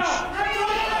sustenance.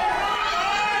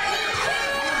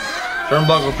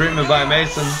 Turnbuckle treatment by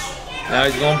Mason. Now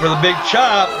he's going for the big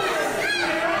chop.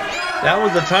 That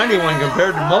was a tiny one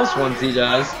compared to most ones he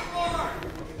does.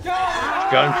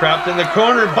 Got him trapped in the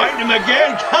corner, biting him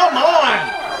again. Come on!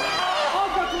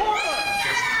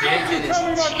 Just digging his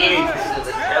teeth into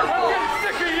the temple.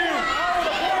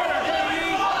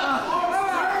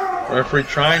 Referee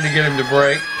trying to get him to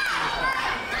break.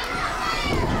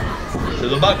 To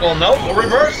the buckle, nope, a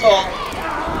reversal.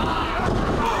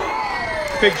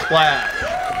 Big splash.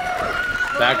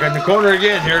 Back in the corner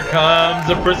again. Here comes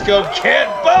the Frisco Kid.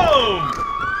 Boom!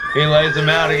 He lays him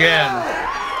out again.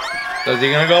 So is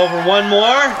he gonna go for one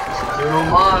more? Two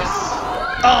more.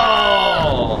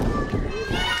 Oh!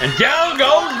 And down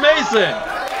goes Mason.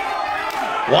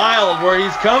 Wild where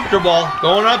he's comfortable.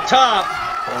 Going up top.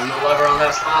 Pulling the lever on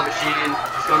that slot machine.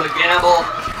 He's gonna gamble.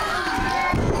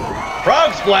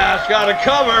 Frog splash, got a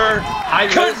cover.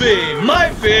 Could be,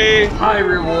 might be. High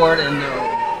reward and no.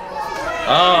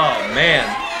 Oh man,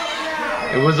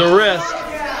 it was a risk,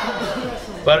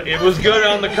 but it was good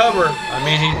on the cover. I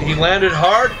mean, he landed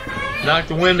hard, knocked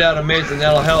the wind out of Mason.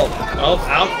 That'll help. Oh,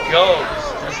 out goes.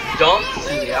 Just dumps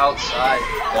to the outside.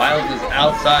 Wild is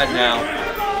outside now,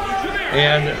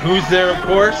 and who's there? Of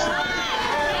course,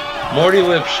 Morty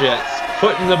Lipschitz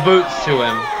putting the boots to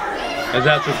him, as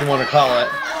that's what you want to call it.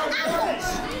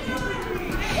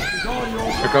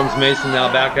 Here comes Mason now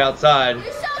back outside.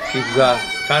 He's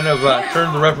kind of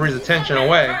turned the referee's attention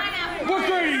away. What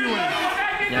grade are you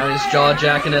in? Now he's jaw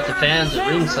jacking at the fans at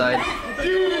ringside. Do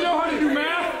you even know how to do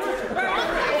math?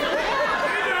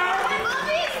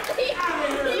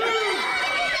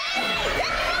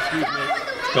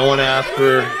 Going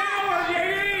after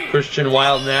Christian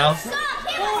Wilde now.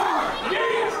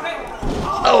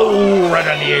 Oh, right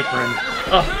on the apron.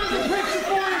 Oh.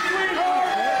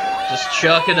 Just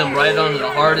chucking him right onto the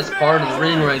hardest part of the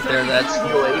ring right there, that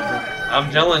steel apron. I'm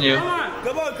telling you.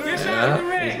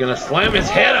 Yeah, he's gonna slam his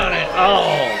head on it.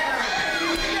 Oh.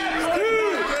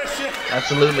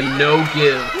 Absolutely no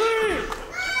give.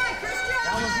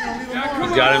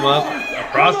 He's got him up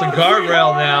across the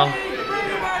guardrail now.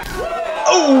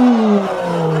 Oh!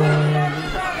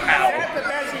 Ow.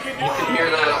 You can hear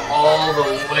that all the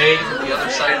way to the other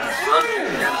side of the front.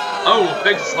 Oh,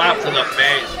 big slap to the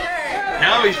face.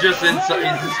 Now he's just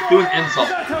doing insult.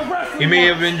 He may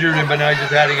have injured him, but now he's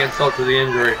just adding insult to the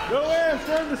injury.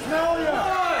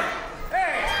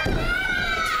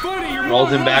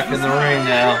 Rolls him back in the ring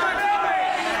now.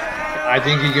 I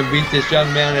think he can beat this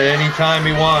young man at any time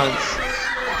he wants.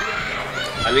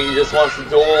 I think he just wants to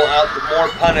dole out the more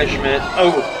punishment.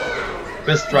 Oh,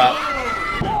 fist drop.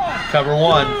 Cover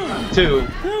 1, 2,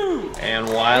 and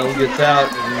Wilde gets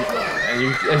out.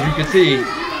 And as you can see,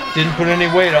 didn't put any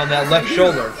weight on that left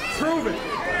shoulder.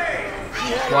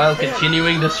 Wilde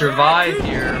continuing to survive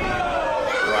here.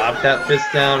 Drop that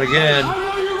fist down again.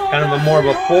 Kind of more of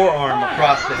a forearm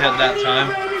across the head that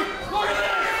time.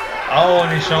 Oh,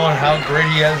 and he's showing how great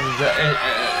he is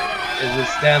his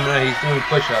stamina. He's doing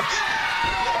push-ups.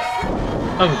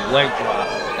 Oh, leg drop.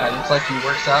 It looks like he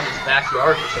works out in his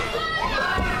backyard or something.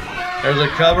 There's a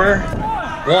cover.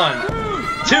 1,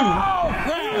 2.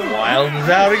 And Wilde is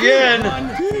out again.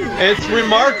 It's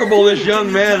remarkable this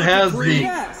young man has the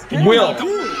will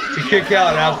to kick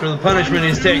out after the punishment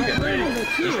he's taken.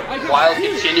 Wilde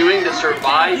continuing to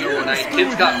survive here tonight.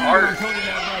 Kid's got heart.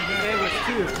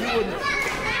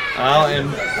 Oh, and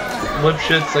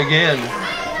Lipschitz again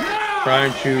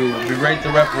trying to berate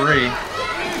the referee.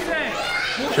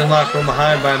 Chinlock from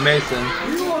behind by Mason.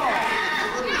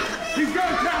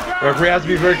 The referee has to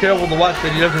be very careful to watch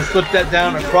that he doesn't slip that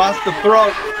down across the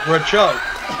throat for a choke.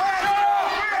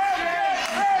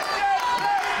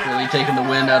 Really taking the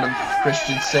wind out of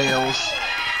Christian's sails.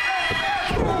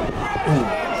 Ooh.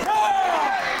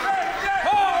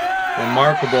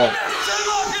 Remarkable.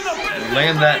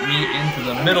 Land that knee into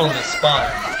the middle of the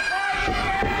spine.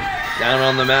 Down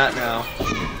on the mat now.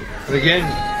 But again,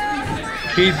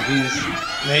 he's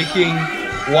making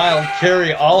Wilde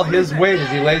carry all his weight as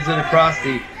he lays it across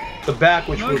the back,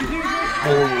 which will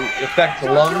affect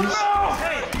the lungs.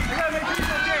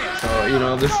 So, you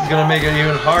know, this is going to make it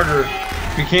even harder.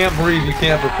 If you can't breathe, you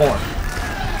can't perform.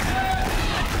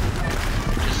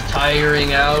 Just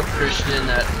tiring out Christian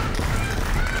at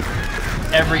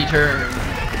every turn.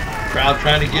 Crowd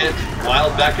trying to get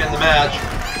Wilde back in the match.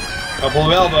 Couple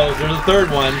of elbows. There's a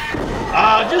third one.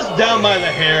 Ah, just down by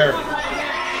the hair.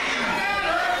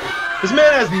 This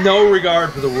man has no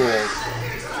regard for the rules.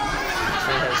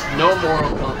 He has no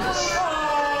moral compass.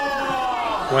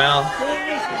 Well,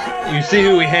 you see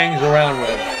who he hangs around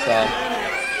with, so.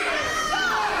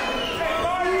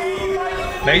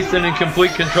 Mason in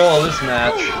complete control of this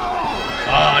match.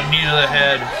 Ah, knee to the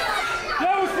head.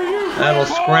 That'll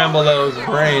scramble those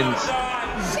brains.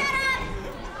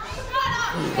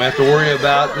 We have to worry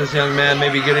about this young man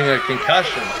maybe getting a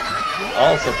concussion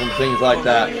also from things like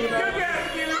that.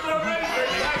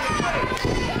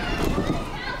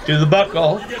 To the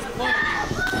buckle.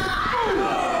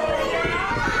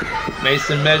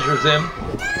 Mason measures him,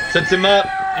 sets him up,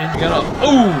 and he's gonna,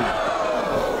 ooh!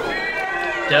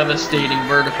 Devastating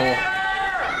vertical.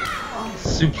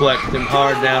 Suplexed him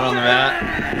hard down on the mat.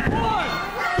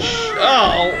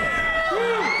 Oh!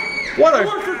 What a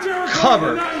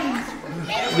cover.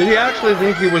 Did he actually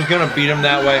think he was gonna beat him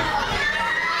that way?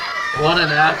 What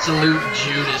an absolute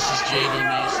Judas is JD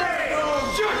Mason.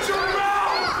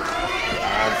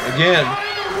 Again,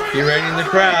 berating the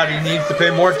crowd. He needs to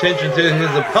pay more attention to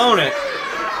his opponent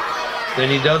than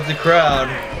he does the crowd.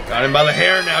 Got him by the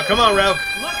hair now. Come on, ref.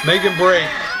 Make him break.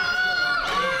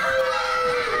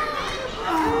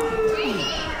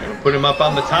 Gonna put him up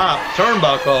on the top.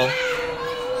 Turnbuckle.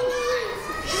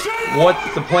 What's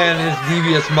the plan in his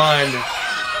devious mind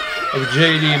of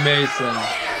JD Mason?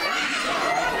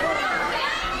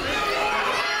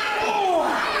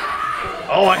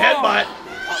 Oh, a headbutt.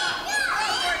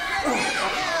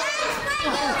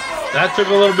 That took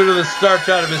a little bit of the starch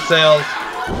out of his sails.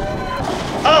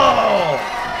 Oh!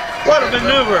 What a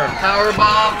maneuver! Power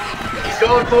bomb. He's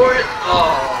going for it.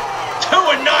 Oh. 2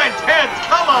 9/10.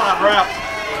 Come on, ref.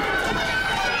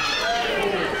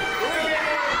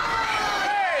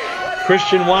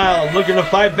 Christian Wilde looking to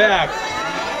fight back.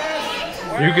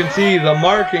 You can see the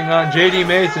marking on JD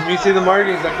Mason. You see the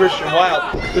markings on Christian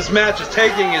Wilde. This match is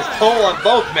taking its toll on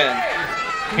both men.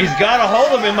 He's got a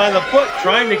hold of him by the foot,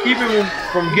 trying to keep him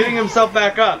from getting himself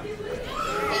back up.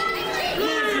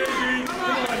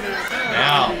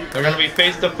 Now, they're going to be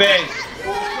face to face.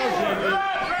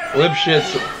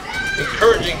 Lipschitz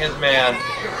encouraging his man.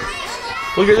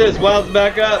 Look at this, Wilde's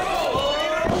back up.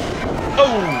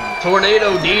 Oh!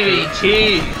 Tornado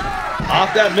DDT.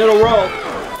 Off that middle rope.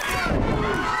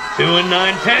 2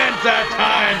 9/10 that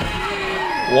time.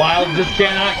 Wilde just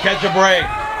cannot catch a break.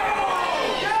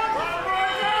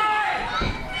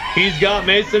 He's got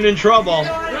Mason in trouble.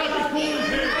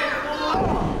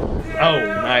 Oh,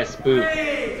 nice boot.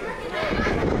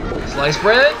 Slice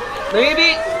bread,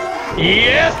 maybe?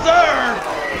 Yes, sir!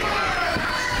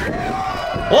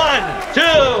 1, 2.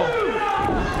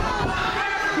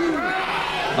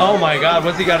 Oh my God,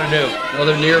 what's he got to do?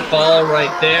 Another near fall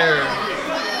right there.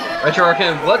 Retro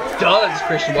Arcane, what does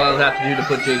Christian Wilde have to do to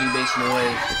put JD Mason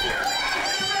away?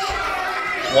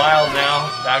 Wilde now,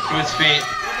 back to his feet.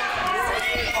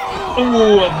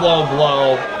 Ooh, a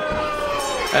blow.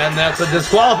 And that's a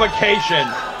disqualification.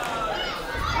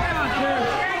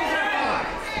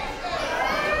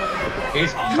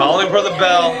 He's calling for the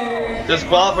bell.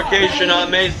 Disqualification on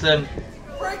Mason.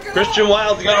 Christian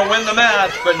Wilde's going to win the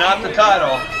match, but not the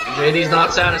title. JD's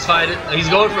not satisfied. He's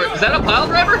going for it. Is that a pile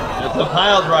driver? It's a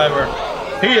pile driver.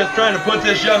 He is trying to put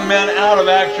this young man out of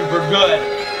action for good.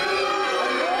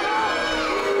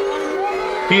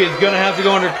 He is going to have to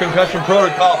go under concussion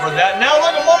protocol for that. Now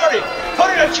look at Marty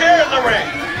putting a chair in the ring.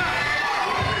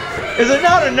 Is it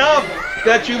not enough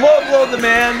that you low-blowed the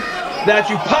man, that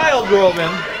you pile drove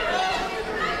him,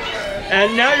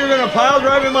 and now you're going to pile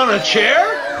drive him on a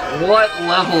chair? What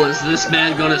level is this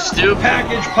man going to stoop?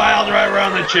 Package pile driver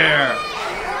on the chair.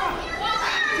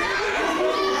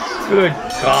 Good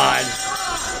God.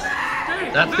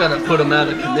 That's going to put him out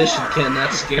of commission, Ken.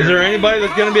 That's scary. Is there anybody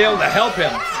that's going to be able to help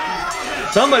him?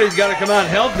 Somebody's got to come out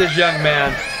and help this young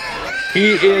man.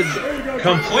 He is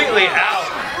completely out.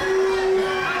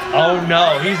 Oh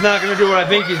no, he's not going to do what I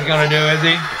think he's going to do, is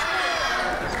he?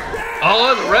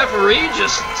 Oh, the referee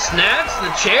just snatched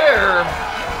the chair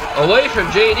away from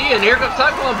JD, and here comes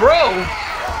Taekwondo Bro.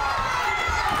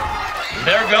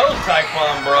 There goes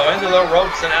Taekwondo Bro into the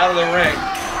ropes and out of the ring.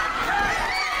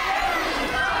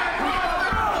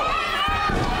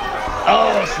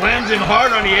 Oh, slams him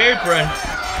hard on the apron.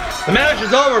 The match is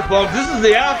over, folks. This is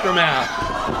the aftermath.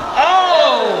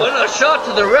 Oh! And a shot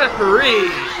to the referee.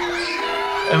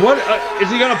 And what,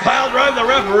 is he going to pile drive the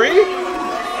referee?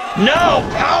 No!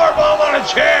 Powerbomb on a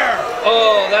chair!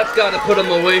 Oh, that's got to put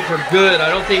him away for good. I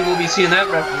don't think we'll be seeing that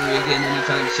referee again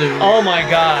anytime soon. Oh my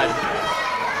God.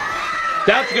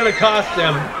 That's going to cost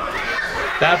him.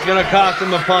 That's going to cost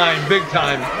him a fine, big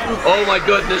time. Oh my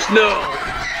goodness, no.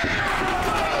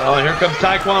 Oh, and here comes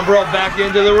Taekwondo Bro back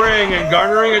into the ring and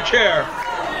garnering a chair.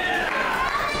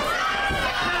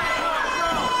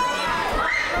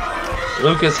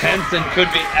 Lucas Henson could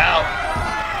be out.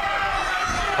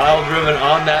 Pile driven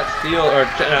on that steel, or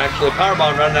actually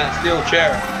powerbombed on that steel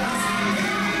chair.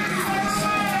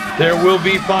 There will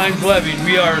be fines levied,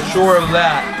 we are sure of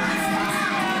that.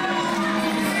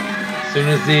 As soon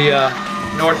as the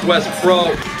Northwest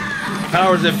Pro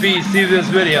powers that be see this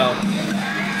video,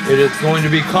 it is going to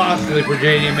be costly for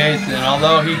JD Mason. And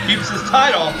although he keeps his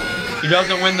title, he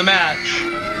doesn't win the match.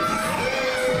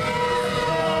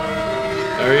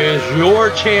 There is your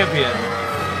champion,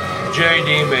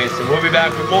 JD Mason. We'll be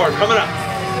back with more coming up.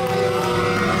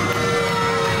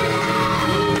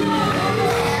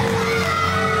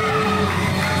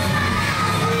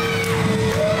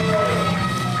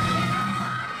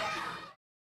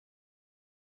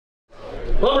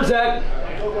 Lumberjack,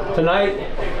 tonight,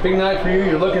 big night for you.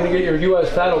 You're looking to get your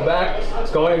U.S. title back. It's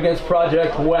going against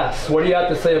Project West. What do you have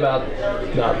to say about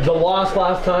the loss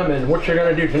last time and what you're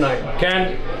going to do tonight?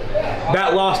 Ken,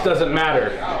 that loss doesn't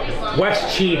matter.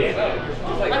 West cheated.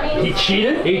 He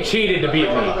cheated? He cheated to beat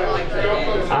me.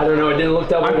 I don't know. It didn't look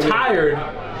that way. I'm tired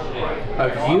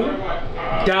of you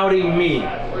doubting me.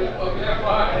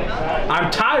 I'm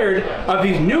tired of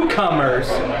these newcomers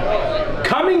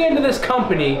coming into this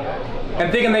company and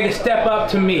thinking they can step up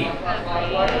to me.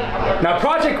 Now,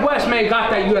 Project West may have got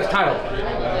that U.S. title,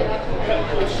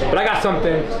 but I got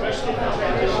something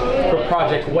for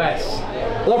Project West.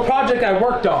 A little project I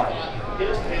worked on.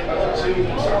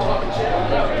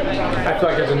 I feel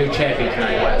like there's a new champion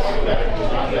tonight, West.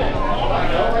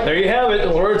 There you have it,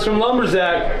 the words from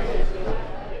Lumberjack.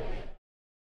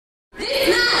 This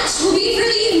match will be for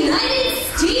the United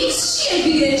States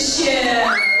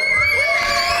Championship.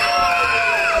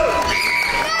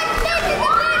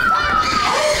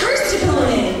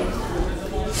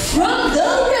 from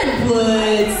the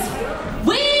Redwoods,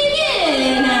 weighing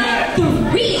in at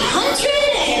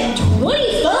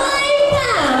 325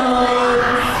 pounds,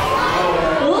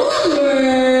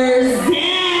 Lumberzack.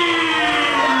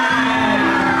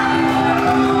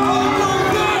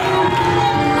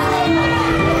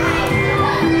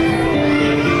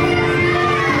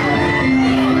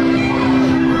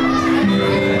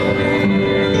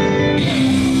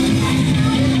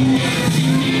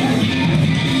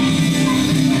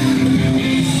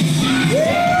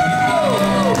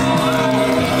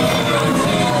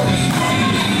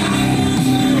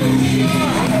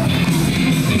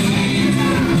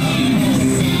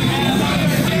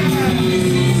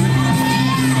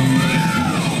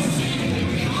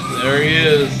 There he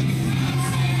is.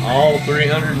 All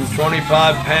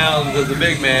 325 pounds of the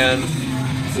big man,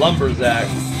 Lumberzack.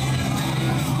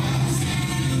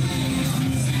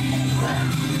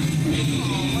 I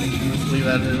believe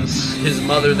that is his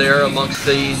mother there amongst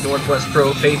the Northwest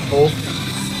Pro faithful.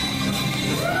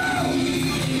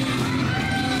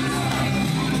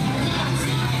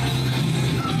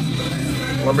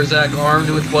 Lumberzack armed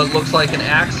with what looks like an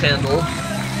axe handle.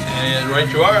 And right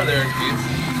you are there, Keith.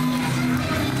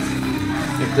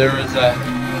 If there is a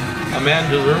man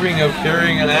deserving of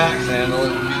carrying an axe handle,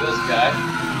 it would be this guy.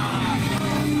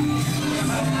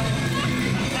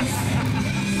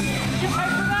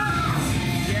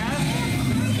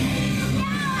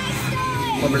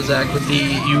 Lumberzack with the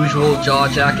usual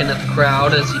jaw-jacking at the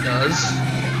crowd as he does.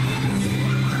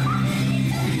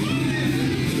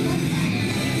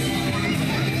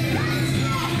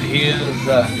 He is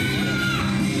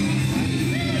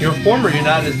your former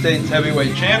United States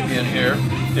heavyweight champion here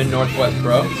in Northwest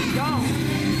Pro,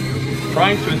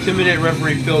 trying to intimidate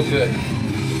referee Phil Good.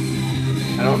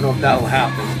 I don't know if that will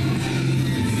happen.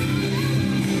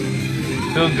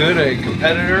 Phil Good, a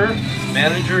competitor,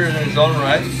 manager in his own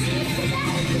right.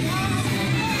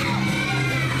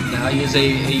 Now he is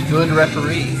a good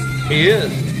referee. He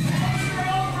is.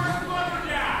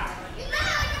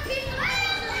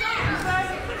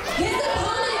 His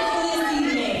opponent for this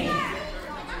evening,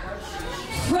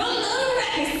 from the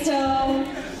Wreckstone,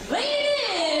 weighing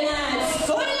in at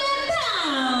 49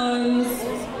 pounds,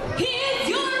 here's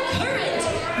your current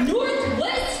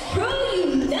Northwest Pro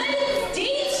United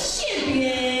States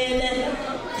champion,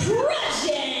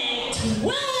 Project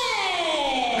West.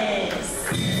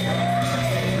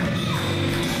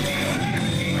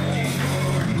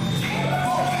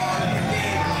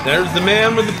 There's the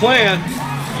man with the plan,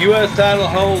 U.S. title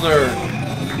holder,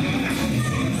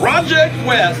 Project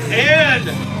West, and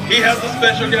he has a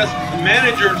special guest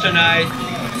manager tonight.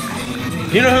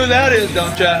 You know who that is,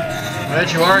 don't ya?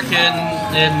 Right, you are, Ken,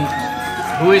 and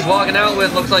who he's walking out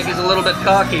with looks like he's a little bit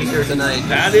cocky here tonight.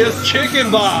 That is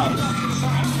Chicken Bob.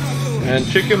 And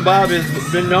Chicken Bob has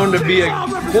been known to be a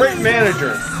great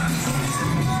manager,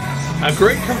 a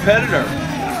great competitor.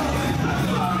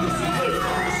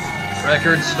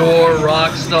 Record store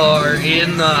rock star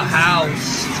in the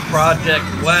house. It's Project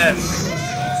West,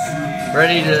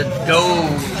 ready to go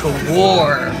to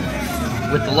war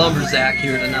with the Lumberzack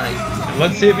here tonight. And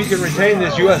let's see if he can retain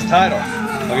this U.S. title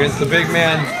against the big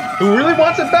man who really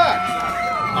wants it back.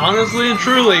 Honestly and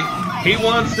truly, he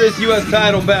wants this U.S.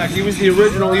 title back. He was the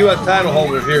original U.S. title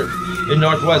holder here in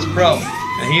Northwest Pro,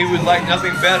 and he would like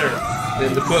nothing better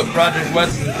than to put Project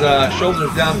West's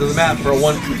shoulders down to the mat for a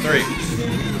 1-2-3.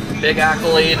 Big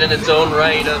accolade in its own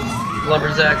right of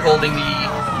Lumberzack holding the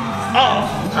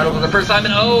title for the first time.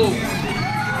 And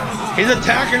he's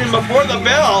attacking him before the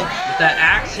bell. With that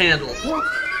axe handle.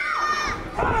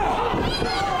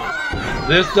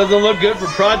 This doesn't look good for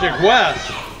Project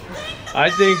West. I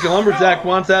think Lumberzack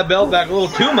wants that belt back a little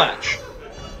too much.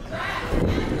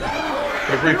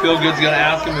 Referee Feelgood's going to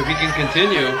ask him if he can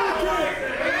continue.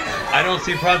 I don't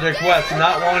see Project West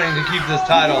not wanting to keep this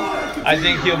title. I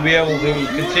think he'll be able to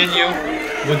continue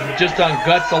with just on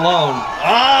guts alone.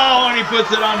 Oh, and he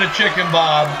puts it on to Chicken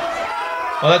Bob.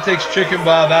 Well, that takes Chicken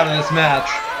Bob out of this match.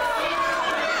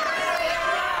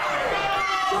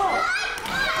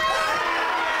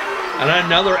 And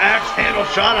another axe handle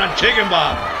shot on Chicken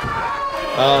Bob.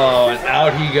 Oh, and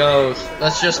out he goes.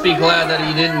 Let's just be glad that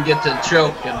he didn't get to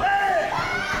choke him.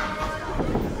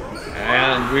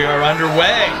 And we are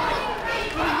underway.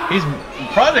 He's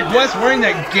Project West wearing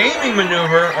that gaming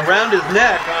maneuver around his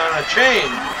neck on a chain.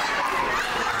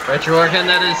 Retro Arcan,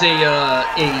 that is a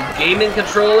gaming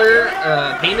controller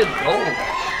painted gold.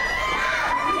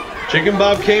 Chicken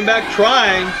Bob came back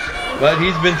trying, but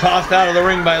he's been tossed out of the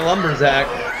ring by Lumberzack.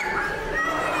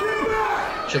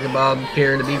 Chicken Bob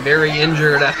appearing to be very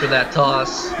injured after that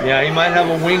toss. Yeah, he might have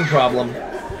a wing problem.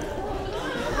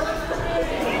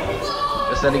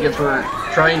 Just that he gets for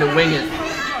trying to wing it.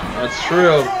 That's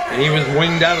true. And he was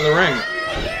winged out of the ring.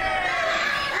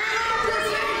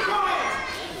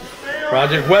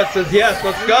 Project West says yes,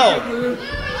 let's go.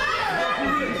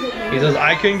 He says,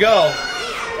 I can go.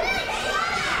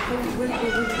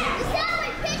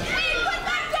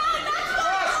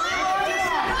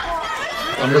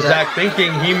 Lumberjack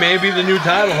thinking he may be the new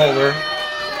title holder.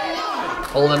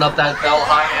 Holding up that belt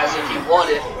high as if he won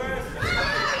it.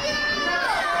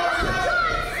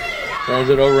 Throws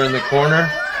it over in the corner.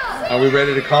 Are we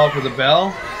ready to call for the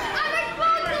bell?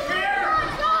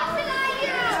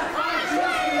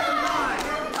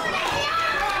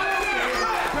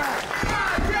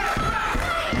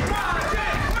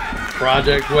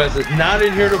 Project West is not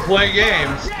in here to play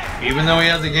games, even though he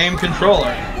has a game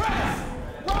controller.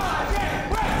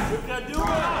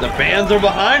 The fans are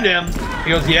behind him. He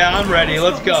goes, yeah, I'm ready.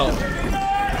 Let's go.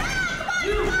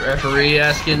 Referee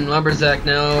asking Lumberjack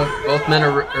now. Both men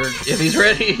are, if he's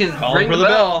ready, calling for the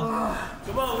bell.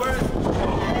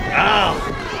 Ah,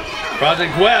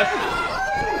 Project West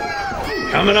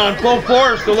coming on full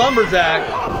force to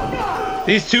Lumberjack.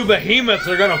 These two behemoths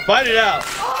are going to fight it out.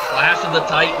 Clash of the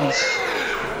Titans.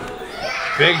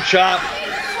 Big chop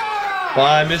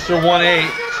by Mr. 1-8.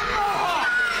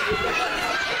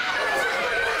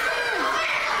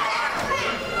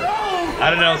 I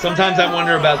don't know, sometimes I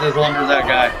wonder about this Lumberjack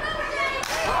guy.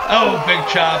 Oh, big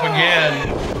chop again.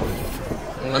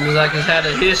 Lumberjack has had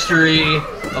a history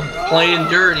of playing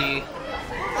dirty.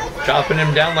 Chopping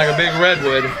him down like a big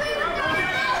redwood.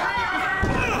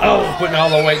 Oh, putting all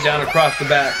the weight down across the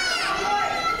back.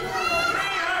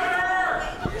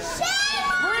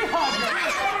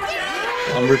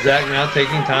 Lumberjack now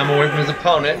taking time away from his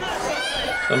opponent.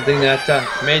 Something that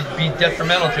may be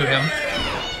detrimental to him.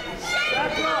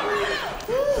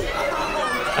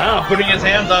 Ah, putting his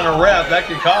hands on a ref, that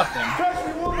could cost him.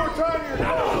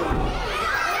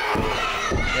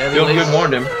 Yeah, Feel Good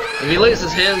warned him. If he lays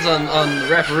his hands on the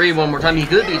referee one more time, he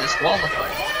could be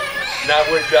disqualified. That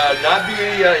would not be,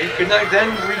 he could not then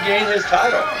regain his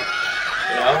title.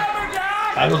 You know?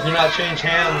 Titles do not change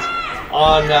hands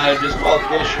on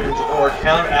disqualifications or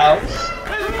count outs.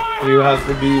 You have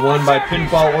to be won by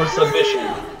pinfall or submission.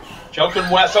 Choking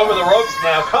West over the ropes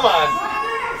now, come on.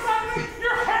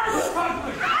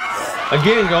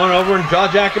 Again, going over and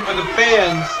jaw jacking for the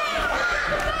fans.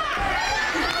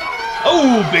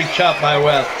 Oh, big chop by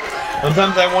West.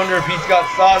 Sometimes I wonder if he's got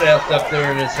sawdust up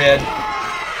there in his head.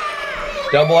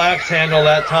 Double axe handle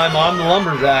that time on the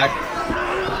Lumberjack.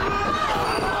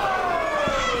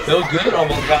 Feels Good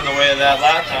almost got in the way of that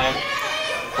last time.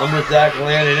 Lumberjack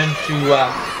landed into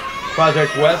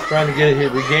Project West, trying to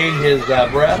regain his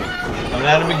breath. Coming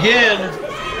at him again.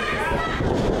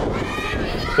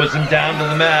 Puts him down to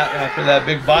the mat after that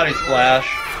big body splash.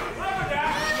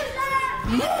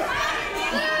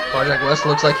 Project West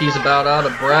looks like he's about out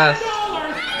of breath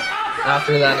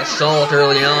after that assault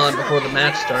early on before the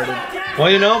match started.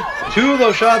 Well, you know, two of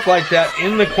those shots like that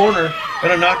in the corner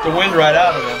gonna knock the wind right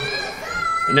out of him.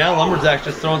 And now Lumberjack's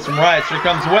just throwing some rights. Here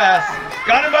comes West.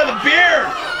 Got him by the beard!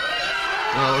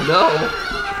 Oh no.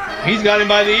 He's got him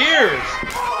by the ears.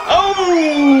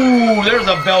 Oh, there's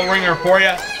a bell ringer for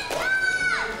you.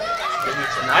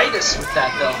 Tinnitus with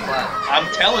that bell clap. I'm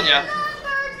telling you.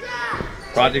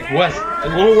 Project West, a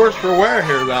little worse for wear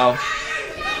here though.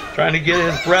 Trying to get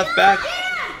his breath back.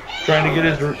 Trying to get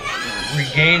his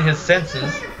regain his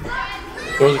senses.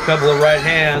 Throws a couple of right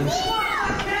hands.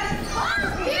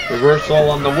 Reversal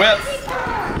on the whip.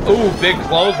 Ooh, big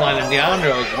clothesline and down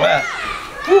goes West.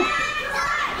 Whew.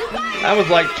 That was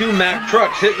like two Mack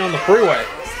trucks hitting on the freeway.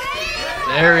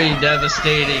 Very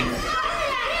devastating.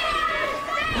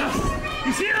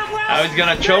 Now he's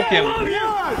gonna choke him.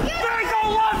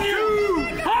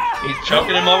 He's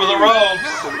choking him over the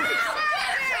ropes.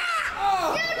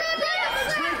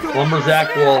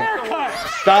 Lumberjack will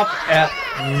stop at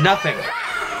nothing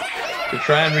to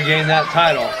try and regain that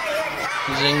title.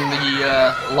 Using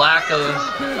the lack of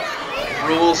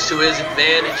rules to his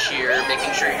advantage here,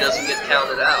 making sure he doesn't get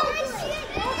counted out.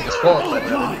 Disqualified.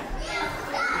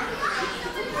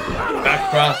 Back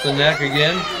across the neck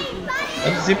again.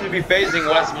 Doesn't seem to be phasing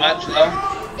West much though.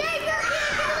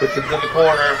 Puts it to the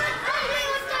corner.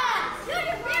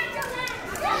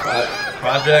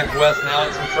 Project West now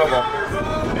in some trouble.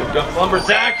 Picked up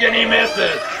Lumberjack and he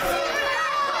misses.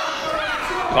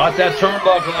 Caught that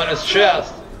turnbuckle on his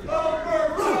chest.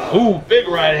 Ooh, big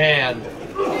right hand.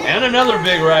 And another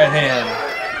big right hand.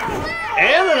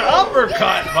 And an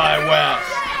uppercut by West.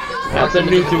 That's a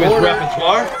new to his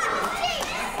repertoire.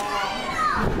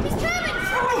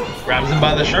 Grabs him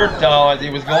by the shirt though as he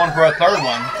was going for a third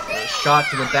one. A shot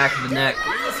to the back of the neck.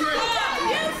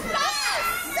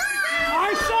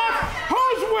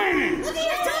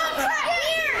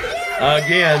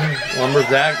 Again,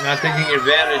 Lumberjack not taking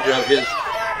advantage of his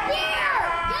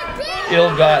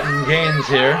ill-gotten gains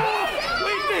here.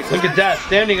 Look at that,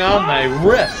 standing on my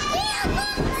wrist.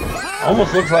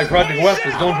 Almost looks like Project West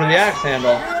is going for the axe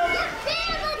handle.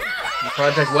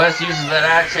 Project West uses that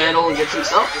axe handle and gets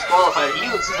himself disqualified. He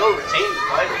would still retain the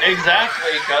title.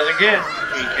 Exactly, because again,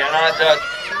 he cannot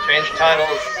change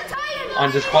titles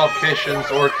on disqualifications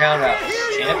or countouts.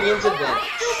 Champion's advantage.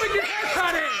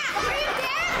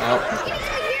 Well,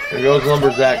 there goes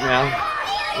Lumberjack now.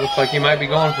 Looks like he might be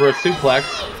going for a suplex.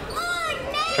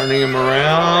 Turning him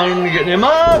around, getting him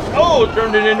up. Oh,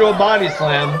 turned it into a body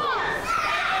slam.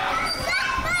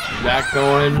 Jack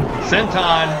going,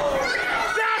 senton.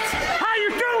 That's how you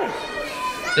do.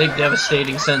 Big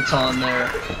devastating senton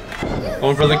there.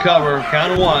 Going for the cover.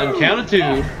 Count of 1, count of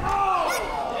 2.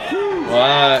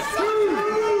 What?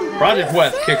 Project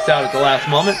West kicks out at the last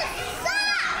moment.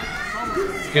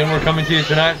 Again, we're coming to you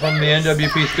tonight from the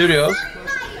NWP studios.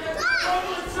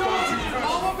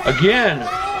 Again,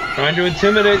 trying to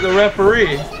intimidate the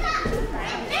referee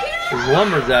is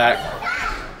Lumberjack.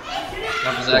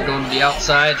 Lumberjack going to the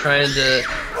outside, trying to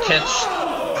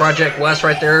catch Project West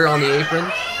right there on the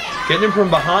apron. Getting him from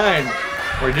behind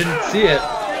where he didn't see it.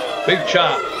 Big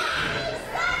chop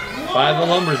by the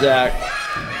Lumberjack.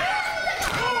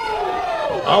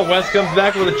 Oh, West comes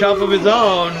back with a chop of his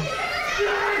own.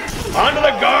 Onto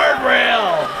the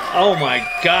guardrail. Oh my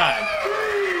God.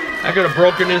 That could have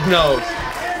broken his nose.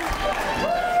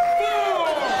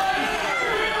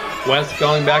 West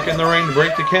going back in the ring to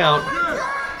break the count.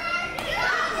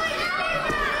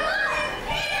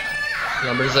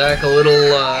 Lumberjack a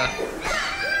little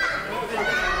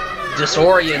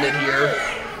disoriented here.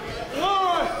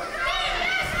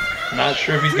 Not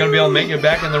sure if he's going to be able to make it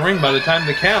back in the ring by the time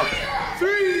the count.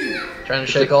 Trying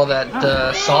to shake all that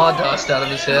sawdust out of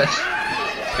his head.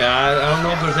 Yeah, I don't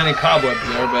know if there's any cobwebs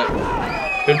there, but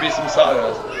could be some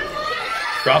sawdust.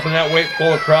 Dropping that weight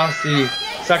full across the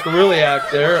sacroiliac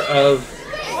there of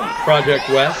Project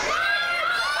West.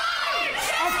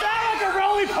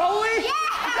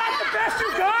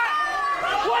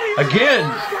 Again,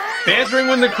 bantering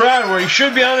with the crowd where he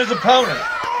should be on his opponent.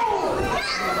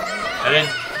 And then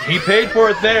he paid for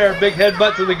it there. Big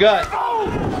headbutt to the gut.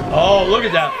 Oh, look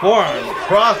at that forearm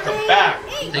across the back.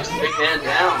 Takes the big man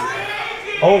down.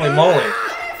 Holy moly.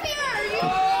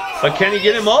 But can he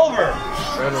get him over?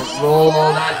 Trying to roll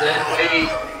all that dead weight.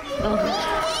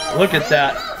 Look at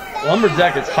that.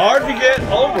 Lumberjack is hard to get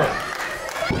over.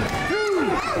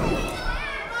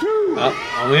 Oh,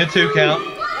 only a 2 count.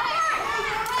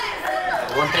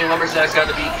 One thing Lumberjack's got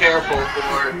to be careful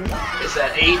for is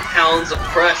that 8 pounds of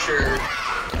pressure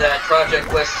that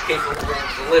Project West is capable of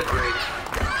delivering.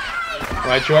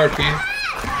 Right, you are, Pete.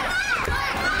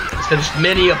 He's finished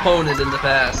many opponents in the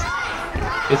past.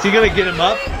 Is he going to get him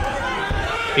up?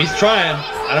 He's trying.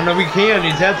 I don't know if he can.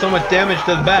 He's had so much damage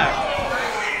to the back.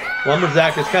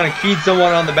 Lumberjack has kind of keyed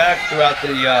someone on the back throughout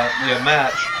the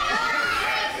match.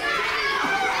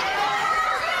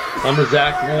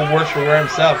 Lumberjack a little worse for wear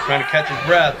himself, trying to catch his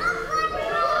breath.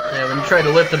 Yeah, when you try to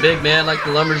lift a big man like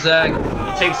the Lumberjack,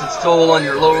 it takes its toll on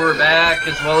your lower back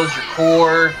as well as your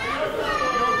core.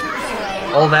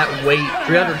 All that weight,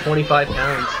 325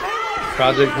 pounds.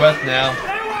 Project West now,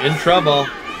 in trouble.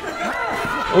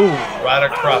 Ooh, right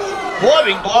across.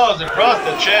 Clubbing blows across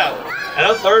the chest. And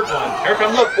a 3rd one. Here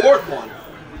comes the 4th one.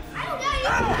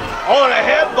 Oh, and a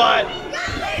headbutt.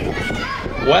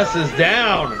 West is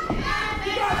down.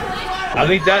 I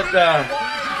think that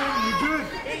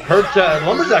hurt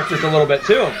Lumberjack just a little bit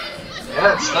too.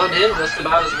 Yeah, it stunned him just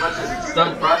about as much as it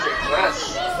stunned Project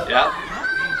West. Yeah.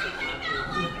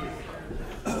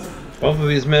 Both of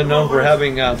these men known for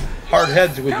having hard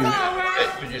heads, would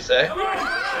you say?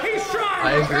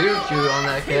 I agree with you on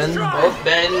that, Ken. Both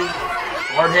men,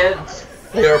 hard heads.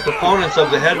 They are proponents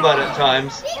of the headbutt at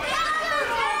times.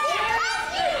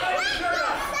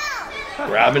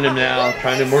 Grabbing him now,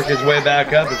 trying to work his way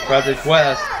back up. It's Project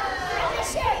West.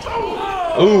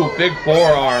 Ooh, big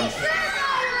forearm.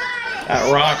 That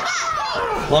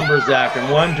rocks Lumberjack, and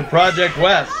 1 to Project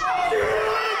West.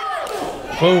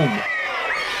 Boom.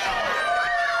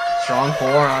 Strong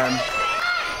forearm.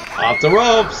 Off the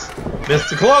ropes. Missed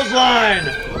the clothesline.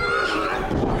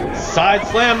 Side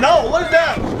slam. No, look at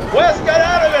that. West got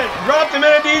out of it. Dropped him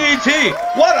in a DDT.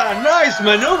 What a nice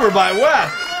maneuver by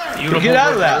West. Beautiful to get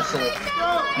out of that.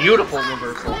 Beautiful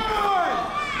reversal.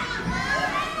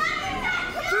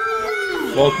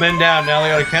 Both men down. Now they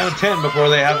got to count of 10 before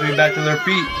they have to be back to their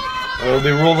feet. Or it'll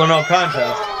be ruled a no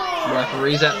contest.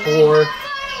 Referee's at 4.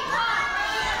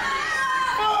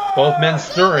 Both men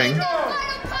stirring.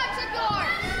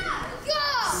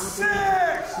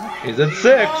 He's at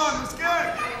 6.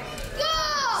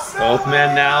 Both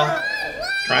men now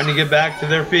trying to get back to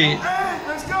their feet.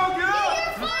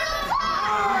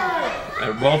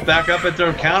 They're both back up at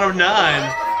their count of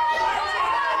 9.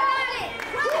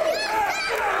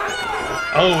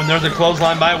 Oh, and there's a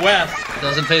clothesline by West.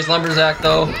 Doesn't face Lumberzack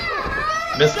though.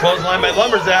 Missed clothesline by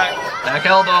Lumberzack. Back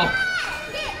elbow.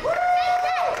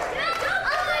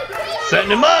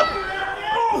 Setting him up.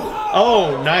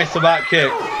 Oh, nice about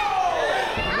kick.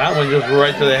 That one just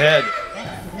right to the head.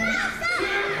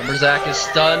 Lumberzack is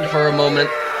stunned for a moment.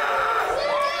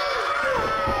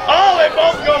 Oh, they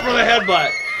both go for the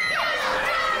headbutt.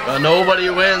 But nobody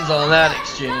wins on that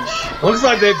exchange. Looks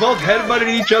like they both headbutted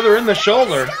each other in the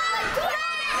shoulder.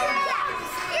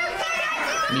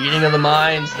 Meeting of the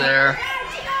minds there.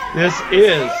 This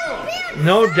is,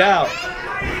 no doubt,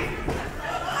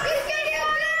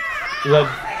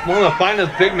 one of the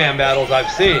finest big man battles I've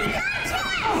seen.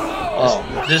 Oh,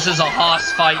 this is a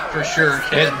Haas fight for sure,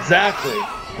 kid. Exactly.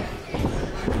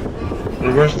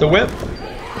 Reverse the whip.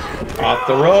 Off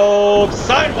the rope.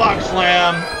 Sidewalk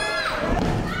slam.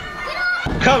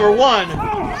 Cover 1.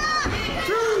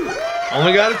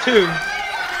 Only got a 2.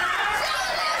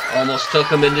 Almost took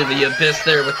him into the abyss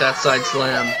there with that side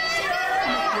slam.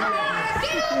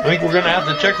 I think we're going to have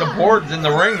to check the boards in the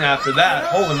ring after that.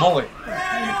 Holy moly.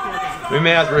 We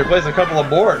may have to replace a couple of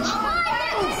boards.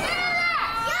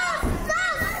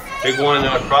 Big one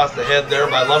across the head there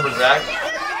by Lumberzack.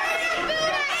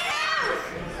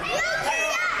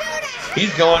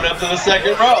 He's going up to the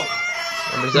second row.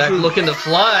 Lumberzack looking to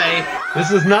fly.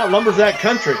 This is not Lumberzack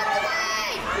country.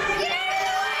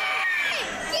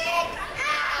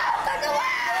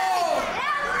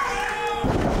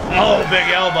 Oh, big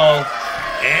elbow.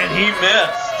 And he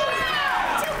missed.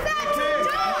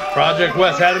 Project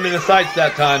West had him in the sights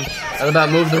that time. That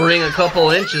about moved the ring a couple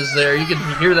inches there. You can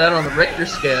hear that on the Richter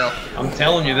scale. I'm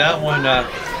telling you, that one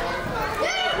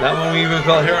we even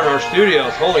felt here in our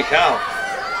studios. Holy cow.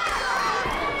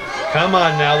 Come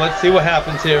on now, let's see what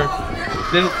happens here.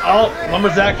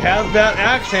 Lumberzack has that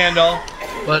axe handle.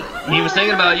 But he was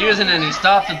thinking about using it and he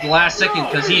stopped at the last second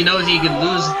because he knows he could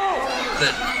lose the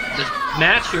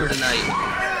match here tonight.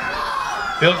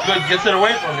 Feels good, gets it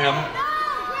away from him.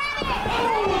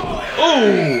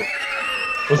 Ooh!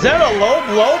 Was that a low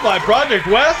blow by Project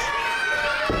West?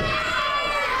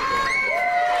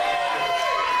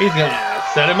 He's gonna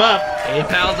set him up. 8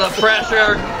 pounds of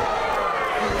pressure.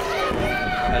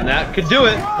 And that could do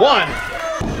it. 1,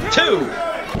 2,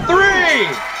 3!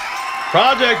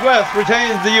 Project West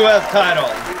retains the U.S. title.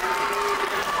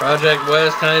 Project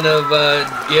West kind of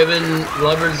giving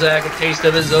Lumberzack a taste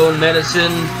of his own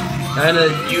medicine, kind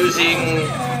of using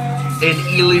an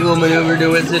illegal maneuver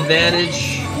to its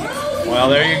advantage. Well,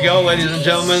 there you go, ladies and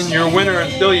gentlemen. Your winner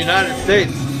and still United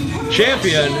States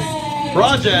champion,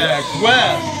 Project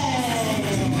West.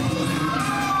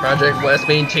 Project West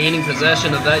maintaining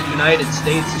possession of that United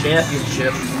States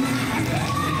championship.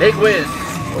 Big win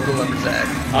over Lumberzack.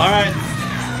 All right.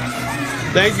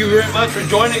 Thank you very much for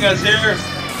joining us here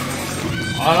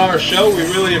on our show. We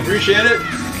really appreciate it.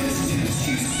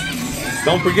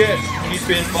 Don't forget, keep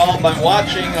involved by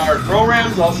watching our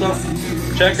programs. Also,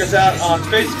 check us out on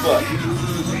Facebook.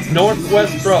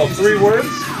 Northwest Pro, 3 words.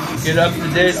 Get up to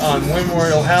date on when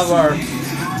we'll have our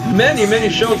many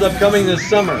shows upcoming this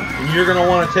summer. And you're going to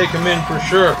want to take them in for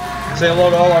sure. Say hello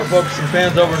to all our folks and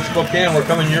fans over in Spokane. We're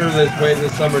coming your way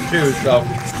this summer too, so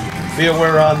be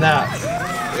aware on that.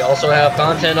 We also have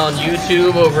content on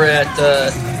YouTube over at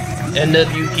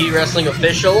NWP Wrestling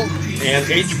Official and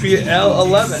HPL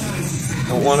 11.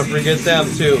 Don't want to forget them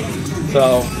too.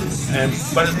 So,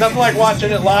 but it's nothing like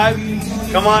watching it live.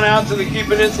 Come on out to the Keep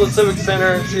Peninsula Civic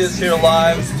Center and see us here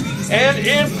live and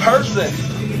in person.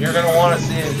 You're going to want to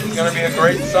see it. It's going to be a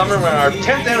great summer. Our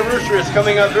 10th anniversary is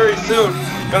coming up very soon.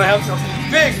 Going to have some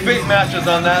big matches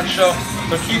on that show.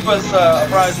 So keep us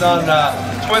apprised on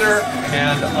Twitter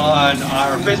and on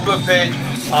our Facebook page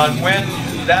on when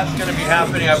that's going to be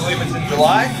happening. I believe it's in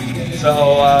July.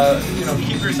 So,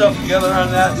 keep yourself together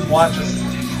on that. Watch us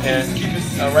and keep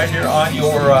it right here on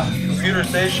your computer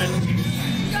station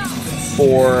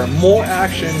for more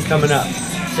action coming up.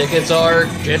 Tickets are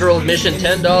general admission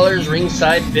 $10,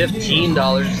 ringside $15,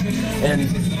 and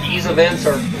these events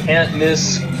are can't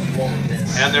miss, won't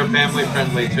miss. And they're family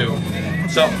friendly too.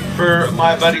 So for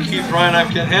my buddy Keith Ryan, I'm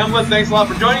Ken Hamlin. Thanks a lot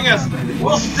for joining us.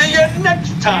 We'll see you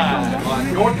next time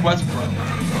on Northwest Pro.